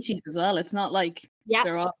 Across species as well. It's not like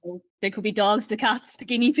they could be dogs to cats to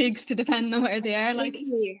guinea pigs to depend on where they are. Like,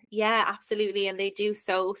 yeah, absolutely. And they do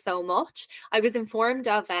so much. I was informed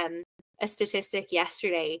of a statistic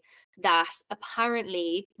yesterday that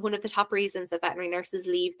apparently one of the top reasons that veterinary nurses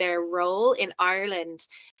leave their role in Ireland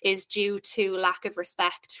is due to lack of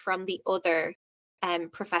respect from the other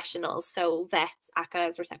professionals. So vets,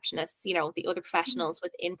 ACAs, receptionists, you know, the other professionals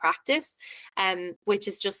within practice, which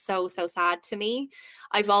is just so sad to me.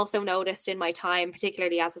 I've also noticed in my time,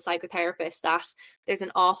 particularly as a psychotherapist, that there's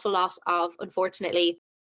an awful lot of, unfortunately,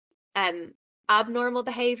 abnormal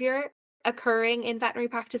behavior occurring in veterinary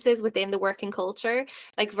practices within the working culture.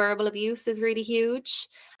 Like verbal abuse is really huge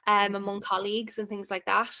among colleagues and things like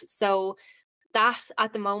that. So that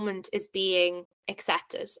at the moment is being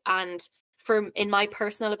accepted. And in my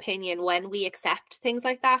personal opinion, when we accept things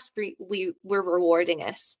like that, we're rewarding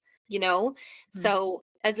it, you know? So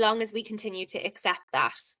as long as we continue to accept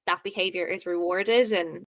that behavior is rewarded,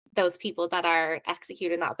 and those people that are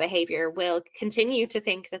executing that behavior will continue to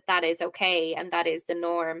think that that is okay and that is the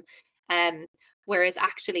norm. Whereas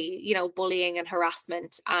actually, you know, bullying and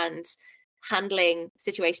harassment and handling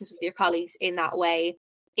situations with your colleagues in that way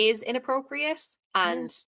is inappropriate.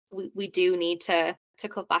 And we do need to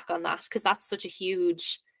cut back on that, because that's such a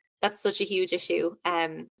huge issue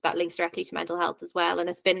that links directly to mental health as well. And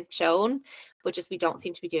it's been shown, but just we don't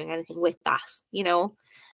seem to be doing anything with that, you know?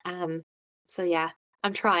 So yeah,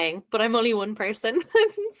 I'm trying, but I'm only one person.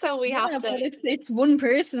 So we have to. But it's one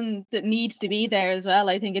person that needs to be there as well.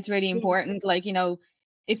 I think it's really important. Like, you know,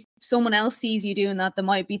 if someone else sees you doing that, they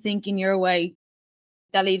might be thinking your way.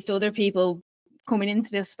 That leads to other people coming into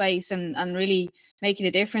this space and really making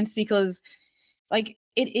a difference, because like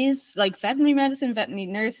it is like veterinary medicine, veterinary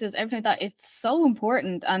nurses, everything like that. It's so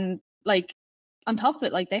important. And like on top of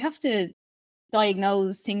it, like they have to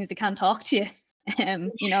diagnose things that can't talk to you,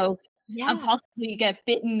 you know, and Yeah. possibly get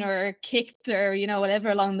bitten or kicked or, you know, whatever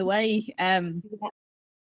along the way.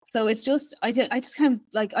 So it's just, I just kind of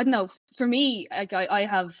like, I don't know, for me, like I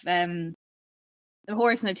have a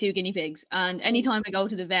horse and I have 2 guinea pigs. And anytime I go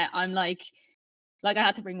to the vet, I'm like I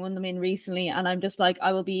had to bring one of them in recently, and I'm just like,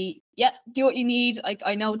 I will be, yeah, do what you need. Like,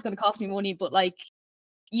 I know it's going to cost me money, but like,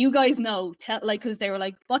 you guys know, tell, like, because they were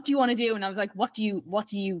like, what do you want to do? And I was like, what do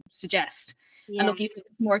you suggest? And look, if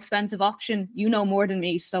it's a more expensive option, you know more than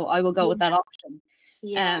me, so I will go with that option.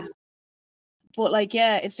 Yeah. But like,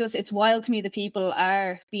 yeah, it's wild to me that people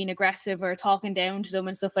are being aggressive or talking down to them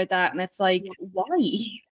and stuff like that. And it's like, why?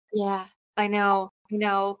 Yeah, I know.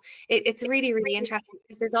 It's really, really interesting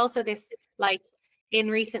because there's also this, like, in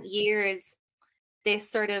recent years, this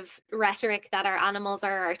sort of rhetoric that our animals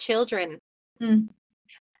are our children.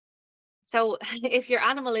 So if your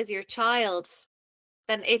animal is your child,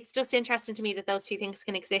 then it's just interesting to me that those two things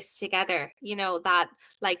can exist together. You know, that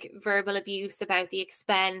like verbal abuse about the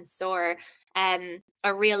expense, or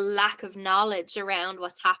a real lack of knowledge around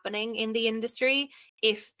what's happening in the industry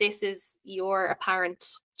if this is your apparent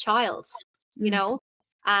child, you know.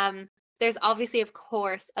 There's obviously, of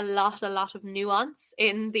course, a lot of nuance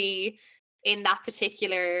in that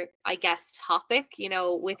particular, I guess, topic, you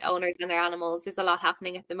know, with owners and their animals. There's a lot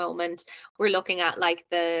happening at the moment. We're looking at like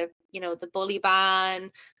the bully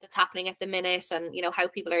ban that's happening at the minute, and, you know, how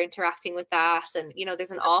people are interacting with that. And, you know,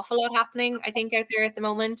 there's an awful lot happening, I think, out there at the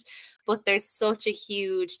moment, but there's such a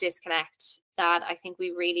huge disconnect that I think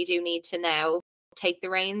we really do need to now take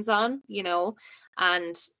the reins on, you know.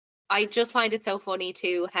 And I just find it so funny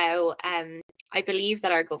too how I believe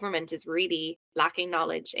that our government is really lacking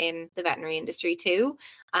knowledge in the veterinary industry too,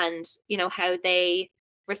 and, you know, how they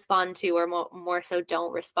respond to, or more so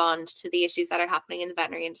don't respond to, the issues that are happening in the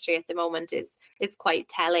veterinary industry at the moment is quite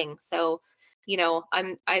telling. So, you know,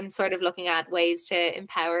 I'm sort of looking at ways to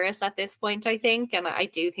empower us at this point, I think, and I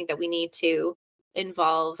do think that we need to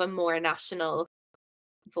involve a more national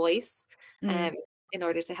voice in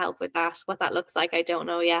order to help with that. What that looks like, I don't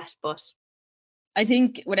know yet, but I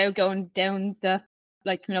think without going down the,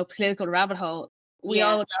 like, you know, political rabbit hole, we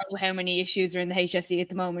all know how many issues are in the HSE at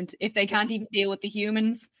the moment. If they can't even deal with the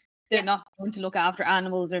humans, they're not going to look after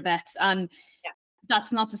animals or vets. And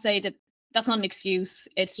that's not to say that that's not an excuse.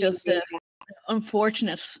 It's just an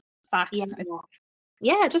unfortunate fact.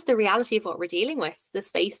 Yeah, just the reality of what we're dealing with, the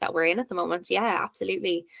space that we're in at the moment. Yeah,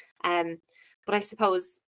 absolutely. But I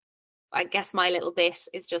suppose, I guess my little bit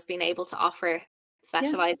is just being able to offer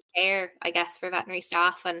specialized care, I guess, for veterinary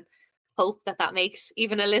staff, and hope that that makes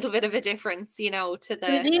even a little bit of a difference, you know, to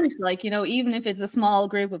the. It is, like, you know, even if it's a small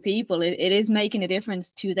group of people, it is making a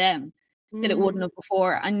difference to them that it wouldn't have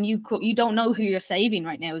before. And you don't know who you're saving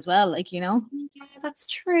right now as well, like, you know. Yeah, that's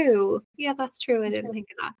true. I didn't think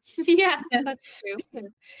of that. Yeah, that's true.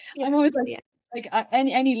 I'm always like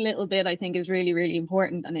any little bit, I think, is really, really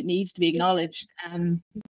important, and it needs to be acknowledged.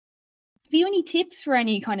 Have you any tips for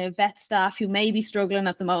any kind of vet staff who may be struggling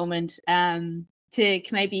at the moment, to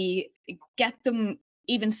maybe get them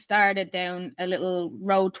even started down a little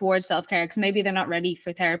road towards self-care? Because maybe they're not ready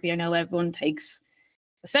for therapy. I know everyone takes,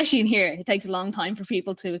 especially in here, it takes a long time for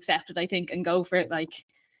people to accept it, I think, and go for it. Like,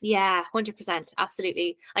 yeah, 100%,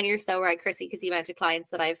 absolutely. And you're so right, Chrissy, because the amount of clients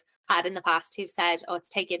that I've had in the past who've said, oh, it's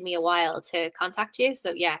taken me a while to contact you.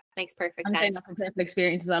 So yeah, makes perfect sense. I'm saying that from personal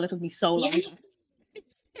experience as well. It took me so long.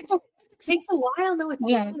 It takes a while. No, it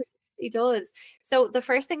does. It does. So the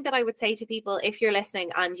first thing that I would say to people, if you're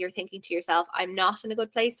listening and you're thinking to yourself, I'm not in a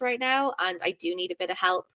good place right now and I do need a bit of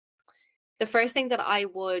help, the first thing that I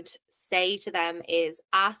would say to them is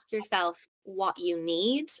ask yourself what you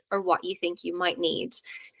need or what you think you might need.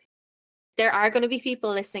 There are going to be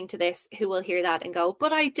people listening to this who will hear that and go,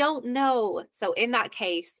 but I don't know. So in that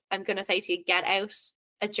case, I'm going to say to you, get out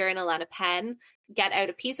a journal and a pen, get out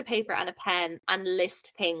a piece of paper and a pen, and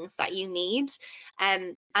list things that you need,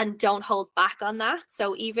 and don't hold back on that.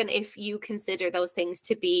 So even if you consider those things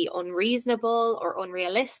to be unreasonable or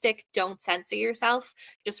unrealistic, don't censor yourself.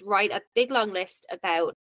 Just write a big long list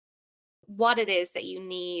about what it is that you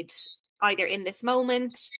need, either in this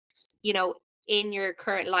moment, you know, in your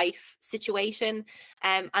current life situation.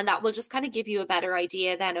 And that will just kind of give you a better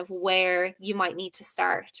idea then of where you might need to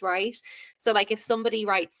start, right? So like if somebody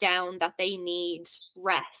writes down that they need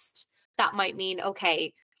rest, that might mean,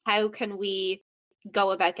 okay, how can we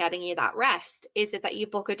go about getting you that rest? Is it that you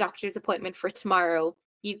book a doctor's appointment for tomorrow,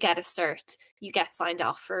 you get a cert, you get signed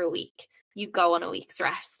off for a week, you go on a week's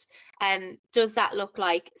rest? Does that look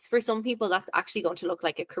like, for some people, that's actually going to look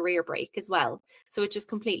like a career break as well. So it just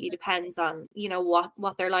completely depends on, you know,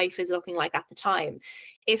 what their life is looking like at the time.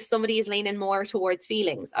 If somebody is leaning more towards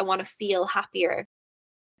feelings, I want to feel happier,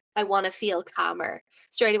 I want to feel calmer,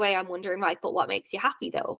 straight away I'm wondering, right, but what makes you happy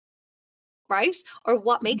though? Right? Or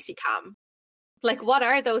what makes you calm? Like, what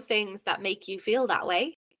are those things that make you feel that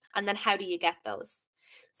way? And then how do you get those?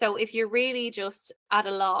 So if you're really just at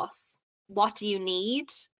a loss, what do you need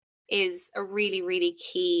is a really, really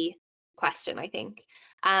key question, I think.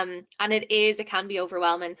 And it can be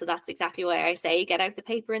overwhelming. So that's exactly why I say get out the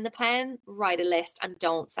paper and the pen, write a list, and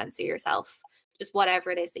don't censor yourself. Just whatever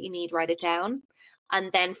it is that you need, write it down.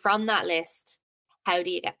 And then from that list, how do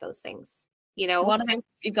you get those things? You know, what if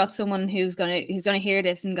you've got someone who's gonna hear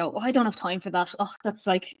this and go, oh, I don't have time for that. Oh, that's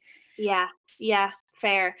like, yeah,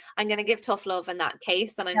 fair. I'm gonna give tough love in that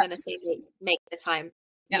case, and I'm gonna say make the time.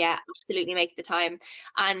 Yeah, absolutely make the time.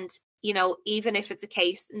 And you know, even if it's a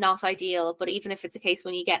case not ideal, but even if it's a case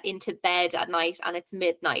when you get into bed at night and it's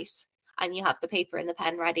midnight and you have the paper and the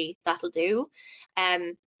pen ready, that'll do.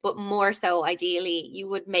 But more so, ideally, you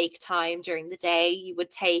would make time during the day. You would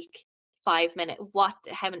take 5 minutes.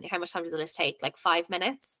 How much time does a list take? Like 5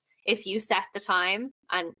 minutes. If you set the time,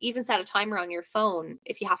 and even set a timer on your phone,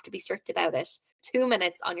 if you have to be strict about it, 2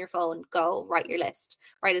 minutes on your phone, go write your list,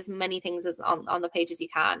 write as many things as on the page as you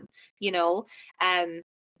can, you know.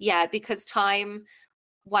 Yeah, because time,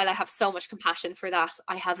 while I have so much compassion for that,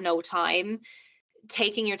 I have no time.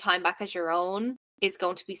 Taking your time back as your own is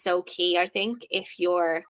going to be so key, I think, if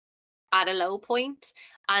you're at a low point.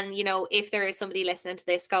 And, you know, if there is somebody listening to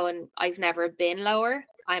this going, I've never been lower,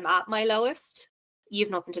 I'm at my lowest, you've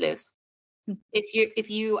nothing to lose. If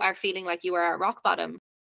you are feeling like you are at rock bottom,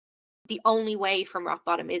 the only way from rock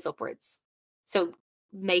bottom is upwards. So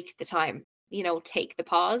make the time, you know, take the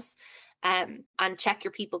pause, and check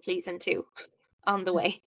your people pleasing too on the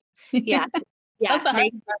way. Yeah.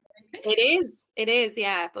 It is,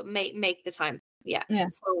 yeah, but make the time. Yeah.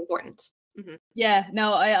 So important. Mm-hmm. Yeah,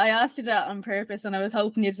 no, I asked you that on purpose, and I was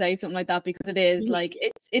hoping you'd say something like that, because it is like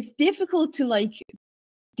it's difficult to like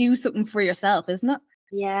do something for yourself, isn't it?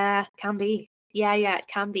 Yeah, can be. Yeah, it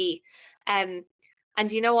can be. And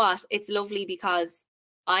you know what? It's lovely because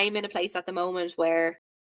I'm in a place at the moment where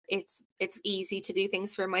it's easy to do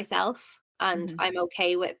things for myself, and I'm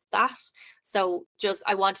okay with that. So just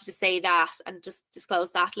I wanted to say that and just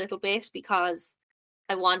disclose that a little bit, because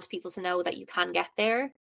I want people to know that you can get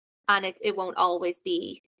there, and it won't always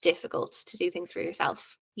be difficult to do things for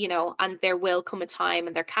yourself, you know, and there will come a time,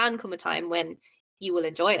 and there can come a time when you will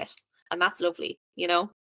enjoy it, and that's lovely, you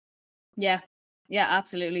know. Yeah,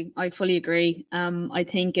 absolutely, I fully agree. I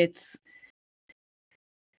think it's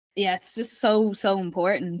just so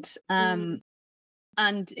important.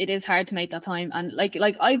 And it is hard to make that time, and like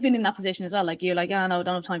I've been in that position as well. Like you're like, oh no, I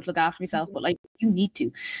don't have time to look after myself, but like you need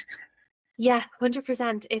to. Yeah,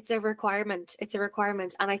 100%. It's a requirement.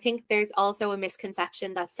 And I think there's also a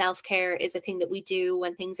misconception that self-care is a thing that we do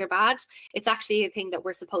when things are bad. It's actually a thing that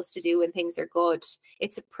we're supposed to do when things are good.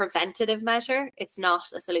 It's a preventative measure. It's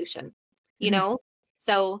not a solution, you know?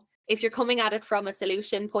 So if you're coming at it from a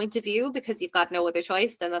solution point of view because you've got no other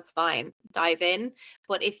choice, then that's fine. Dive in.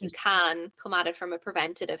 But if you can come at it from a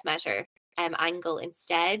preventative measure angle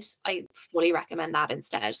instead, I fully recommend that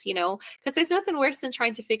instead, you know, because there's nothing worse than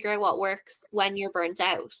trying to figure out what works when you're burnt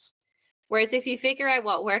out. Whereas if you figure out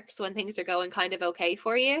what works when things are going kind of okay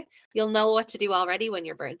for you, you'll know what to do already when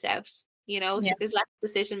you're burnt out, you know. So there's less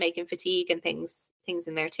decision making fatigue and things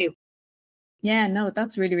in there too. Yeah, no,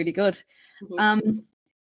 that's really, really good.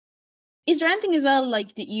 Is there anything as well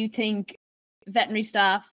like that you think veterinary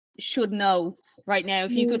staff should know right now?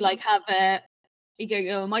 If you could like have a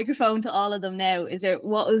microphone to all of them now,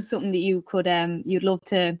 what is something that you could you'd love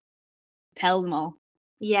to tell them all?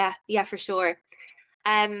 Yeah, for sure.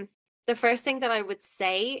 The first thing that I would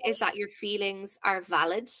say is that your feelings are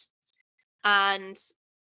valid, and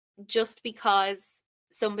just because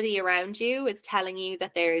somebody around you is telling you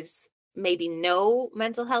that there's maybe no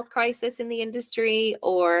mental health crisis in the industry,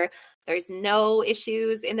 or there's no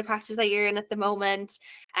issues in the practice that you're in at the moment,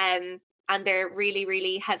 and they're really,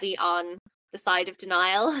 really heavy on the side of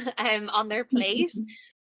denial on their plate,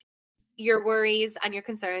 your worries and your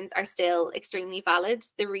concerns are still extremely valid.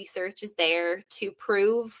 The research is there to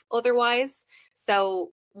prove otherwise.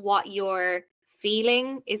 So what you're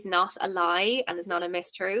feeling is not a lie and is not a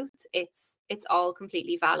mistruth. It's all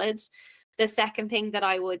completely valid. The second thing that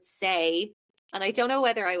I would say, and I don't know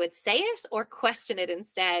whether I would say it or question it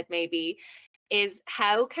instead, maybe, is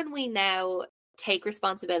how can we now take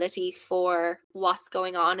responsibility for what's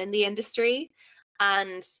going on in the industry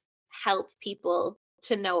and help people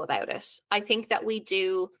to know about it? I think that we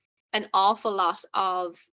do an awful lot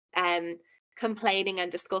of complaining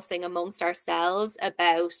and discussing amongst ourselves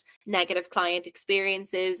about negative client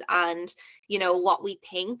experiences and, you know, what we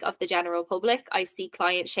think of the general public. I see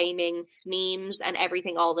client shaming memes and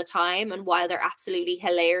everything all the time, and while they're absolutely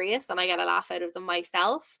hilarious and I get a laugh out of them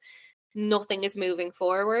myself, nothing is moving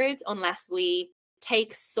forward unless we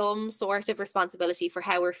take some sort of responsibility for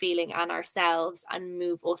how we're feeling and ourselves and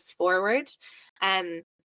move us forward.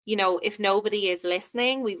 You know, if nobody is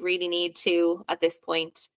listening, we really need to, at this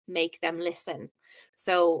point, make them listen.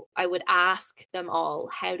 So I would ask them all,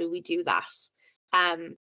 how do we do that?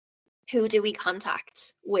 Who do we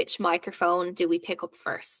contact? Which microphone do we pick up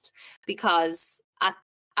first? Because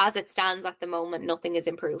as it stands at the moment, nothing is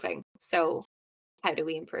improving. So how do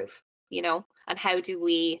we improve? You know, and how do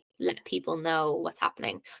we let people know what's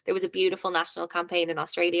happening? There was a beautiful national campaign in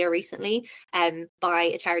Australia recently by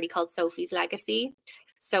a charity called Sophie's Legacy.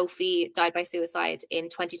 Sophie died by suicide in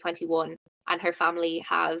 2021, and her family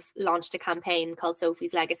have launched a campaign called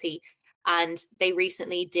Sophie's Legacy. And they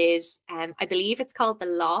recently did, I believe it's called the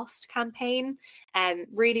Lost campaign.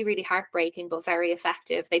 Really, really heartbreaking, but very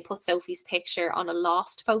effective. They put Sophie's picture on a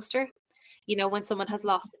Lost poster. You know, when someone has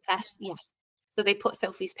lost a pet, yes. So they put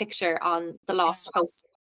Sophie's picture on the Lost poster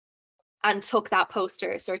and took that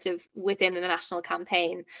poster sort of within a national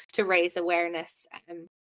campaign to raise awareness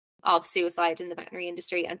of suicide in the veterinary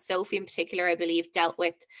industry. And Sophie in particular, I believe, dealt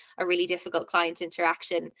with a really difficult client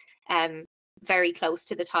interaction very close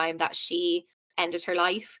to the time that she ended her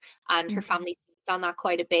life, and her family on that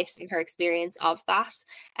quite a bit in her experience of that.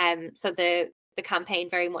 So the campaign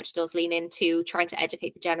very much does lean into trying to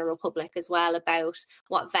educate the general public as well about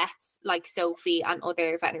what vets like Sophie and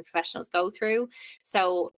other veterinary professionals go through.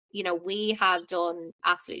 So, you know, we have done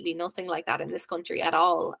absolutely nothing like that in this country at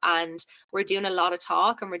all. And we're doing a lot of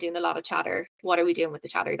talk and we're doing a lot of chatter. What are we doing with the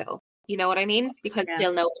chatter though? You know what I mean? Because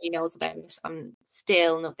still nobody knows about it and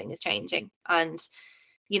still nothing is changing. And,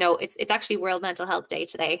 you know, it's actually World Mental Health Day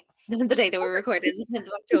today, the day that we're recording in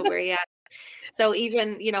October. Yeah. So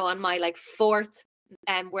even, you know, on my like 4th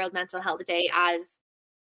World Mental Health Day as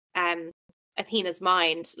Athena's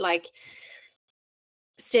mind, like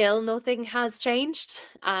still nothing has changed.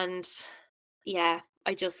 And yeah,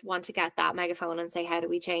 I just want to get that megaphone and say, how do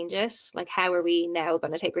we change it? Like, how are we now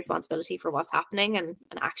going to take responsibility for what's happening and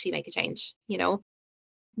actually make a change, you know?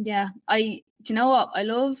 Yeah, do you know what? I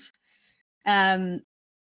love, oh,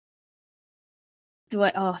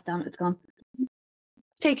 damn it, it's gone.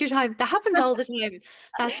 Take your time. That happens all the time.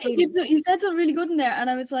 That's really... You said something really good in there, and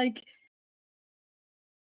I was like,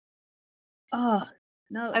 oh,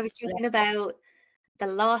 no. I was talking about the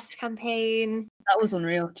Lost campaign. That was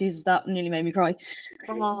unreal. Jesus, that nearly made me cry.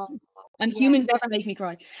 Oh, and humans never make me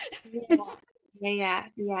cry. Yeah.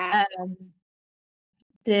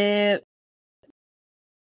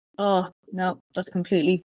 Oh, no, that's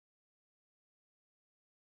completely...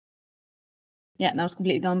 Yeah, now it's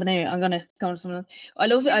completely gone. But anyway, I'm gonna go on to something else. I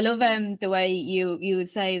love the way you would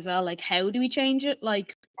say as well, like, how do we change it?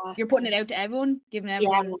 Like, you're putting it out to everyone, giving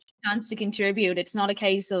everyone a chance to contribute. It's not a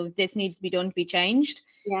case of this needs to be done to be changed.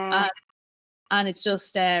 Yeah. And it's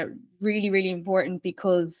just really, really important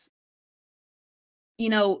because, you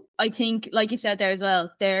know, I think, like you said there as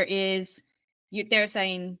well, they're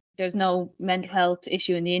saying there's no mental health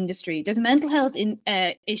issue in the industry. There's a mental health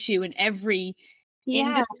issue in every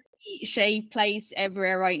industry, shape, place,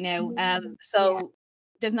 everywhere right now. So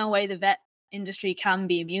there's no way the vet industry can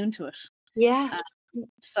be immune to it.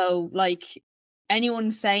 So like,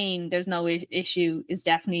 anyone saying there's no issue is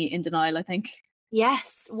definitely in denial, I think.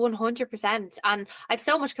 Yes, 100%. And I've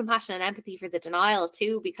so much compassion and empathy for the denial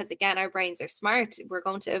too, because again, our brains are smart. We're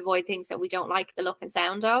going to avoid things that we don't like the look and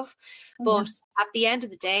sound of. But at the end of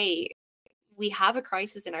the day, we have a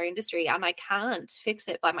crisis in our industry and I can't fix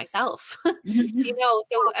it by myself. You know,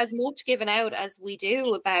 so as much given out as we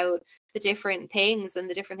do about the different things and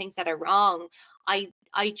the different things that are wrong, I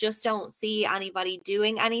just don't see anybody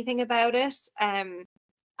doing anything about it.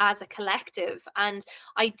 as a collective. And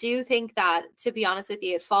I do think that, to be honest with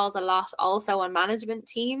you, it falls a lot also on management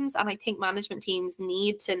teams. And I think management teams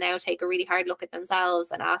need to now take a really hard look at themselves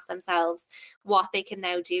and ask themselves what they can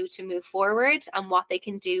now do to move forward and what they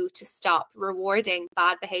can do to stop rewarding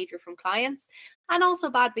bad behavior from clients and also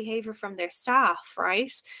bad behavior from their staff,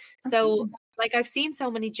 right? So like I've seen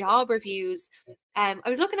so many job reviews. I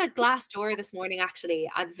was looking at Glassdoor this morning actually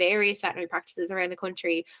at various veterinary practices around the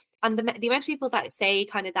country, and the amount of people that say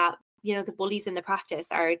kind of that, you know, the bullies in the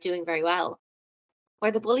practice are doing very well,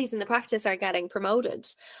 or the bullies in the practice are getting promoted.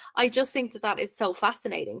 I just think that that is so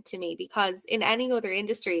fascinating to me, because in any other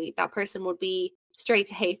industry, that person would be straight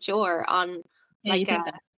to HR on like a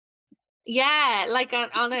like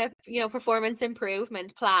on a, you know, performance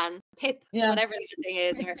improvement plan, PIP, whatever the thing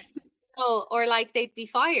is, or like they'd be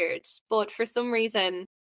fired. But for some reason,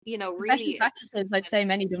 you know, really practices, I'd say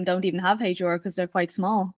many of them don't even have HR because they're quite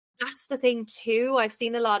small. That's the thing too. I've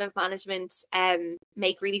seen a lot of management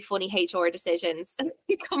make really funny HR decisions,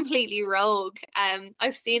 completely rogue.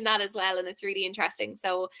 I've seen that as well, and it's really interesting.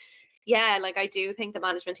 So yeah, like I do think the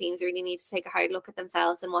management teams really need to take a hard look at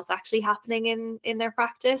themselves and what's actually happening in their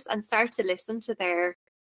practice, and start to listen to their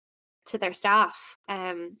staff.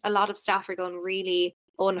 A lot of staff are going really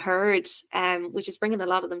unheard, which is bringing a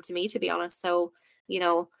lot of them to me, to be honest. So, you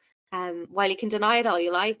know, while you can deny it all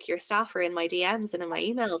you like, your staff are in my DMs and in my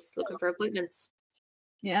emails looking for appointments.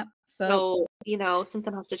 Yeah. So, you know,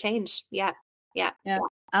 something has to change. Yeah.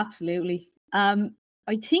 Absolutely.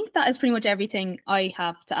 I think that is pretty much everything I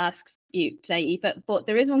have to ask you today, Aoife. But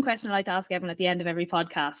there is one question I like to ask everyone at the end of every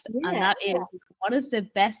podcast, and that is, what is the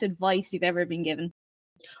best advice you've ever been given?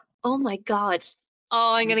 Oh my God.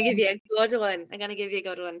 Oh, I'm going to give you a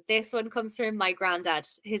good one. This one comes from my granddad.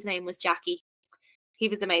 His name was Jackie. He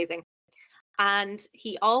was amazing. And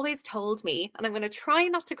he always told me, and I'm going to try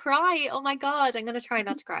not to cry. Oh my God, I'm going to try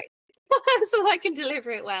not to cry so I can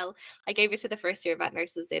deliver it well. I gave it to the first year of vet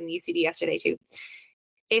nurses in UCD yesterday too.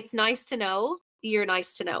 It's nice to know you're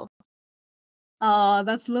nice to know. Oh,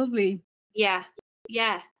 that's lovely. Yeah.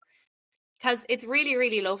 Because it's really,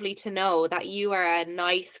 really lovely to know that you are a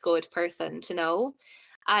nice, good person to know.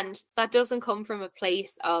 And that doesn't come from a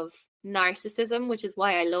place of narcissism, which is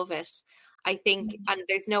why I love it. I think, and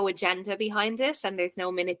there's no agenda behind it, and there's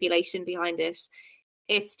no manipulation behind it.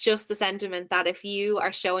 It's just the sentiment that if you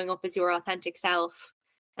are showing up as your authentic self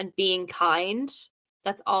and being kind,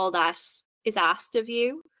 that's all that is asked of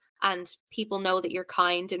you. And people know that you're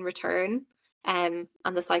kind in return. And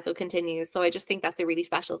the cycle continues. So I just think that's a really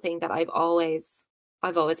special thing that I've always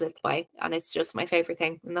lived by, and it's just my favorite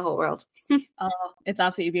thing in the whole world. Oh, it's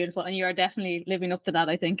absolutely beautiful, and you are definitely living up to that,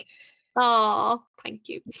 I think. Oh, thank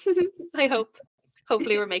you.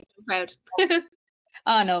 Hopefully we're making them proud.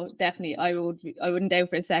 Oh no, definitely. I wouldn't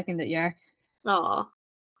doubt for a second that you are. Oh.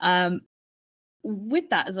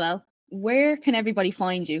 With that as well, where can everybody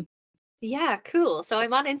find you? Yeah, cool. So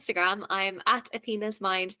I'm on Instagram. I'm at Athena's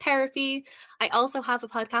Mind Therapy. I also have a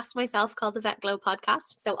podcast myself called the Vet Glow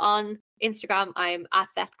Podcast. So on Instagram, I'm at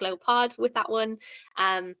Vet Glow Pod with that one.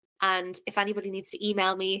 And if anybody needs to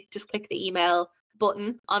email me, just click the email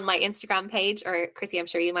button on my Instagram page. Or Chrissy, I'm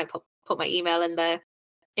sure you might put my email in the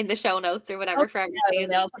show notes or whatever for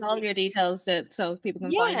everybody. I'll put all your details so people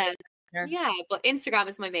can find it. Yeah, but Instagram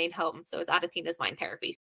is my main home. So it's at Athena's Mind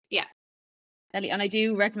Therapy. Yeah. And I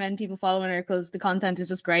do recommend people following her because the content is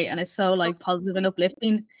just great and it's so like positive and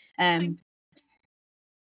uplifting.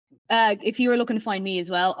 If you were looking to find me as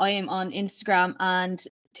well, I am on Instagram and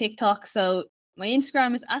TikTok. So my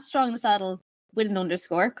Instagram is at Strong in the Saddle with an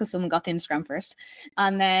underscore because someone got to Instagram first.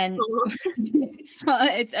 And then it's,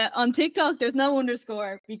 on TikTok, there's no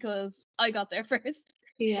underscore because I got there first.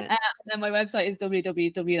 Yeah. And then my website is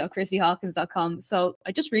www.chrissyhawkins.com. So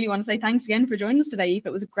I just really want to say thanks again for joining us today, Aoife.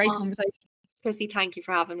 It was a great conversation. Chrissy, thank you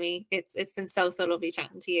for having me. It's been so lovely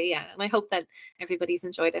chatting to you. Yeah. And I hope that everybody's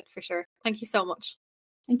enjoyed it for sure. Thank you so much.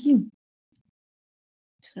 Thank you.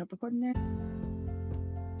 Stop recording there.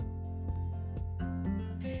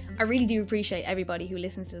 I really do appreciate everybody who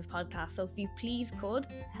listens to this podcast. So if you please could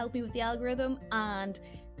help me with the algorithm and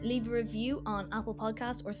leave a review on Apple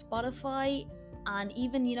Podcasts or Spotify. And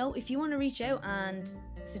even, if you want to reach out and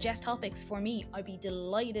suggest topics for me, I'd be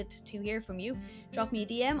delighted to hear from you. Drop me a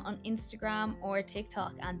DM on Instagram or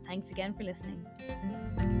TikTok. And thanks again for listening.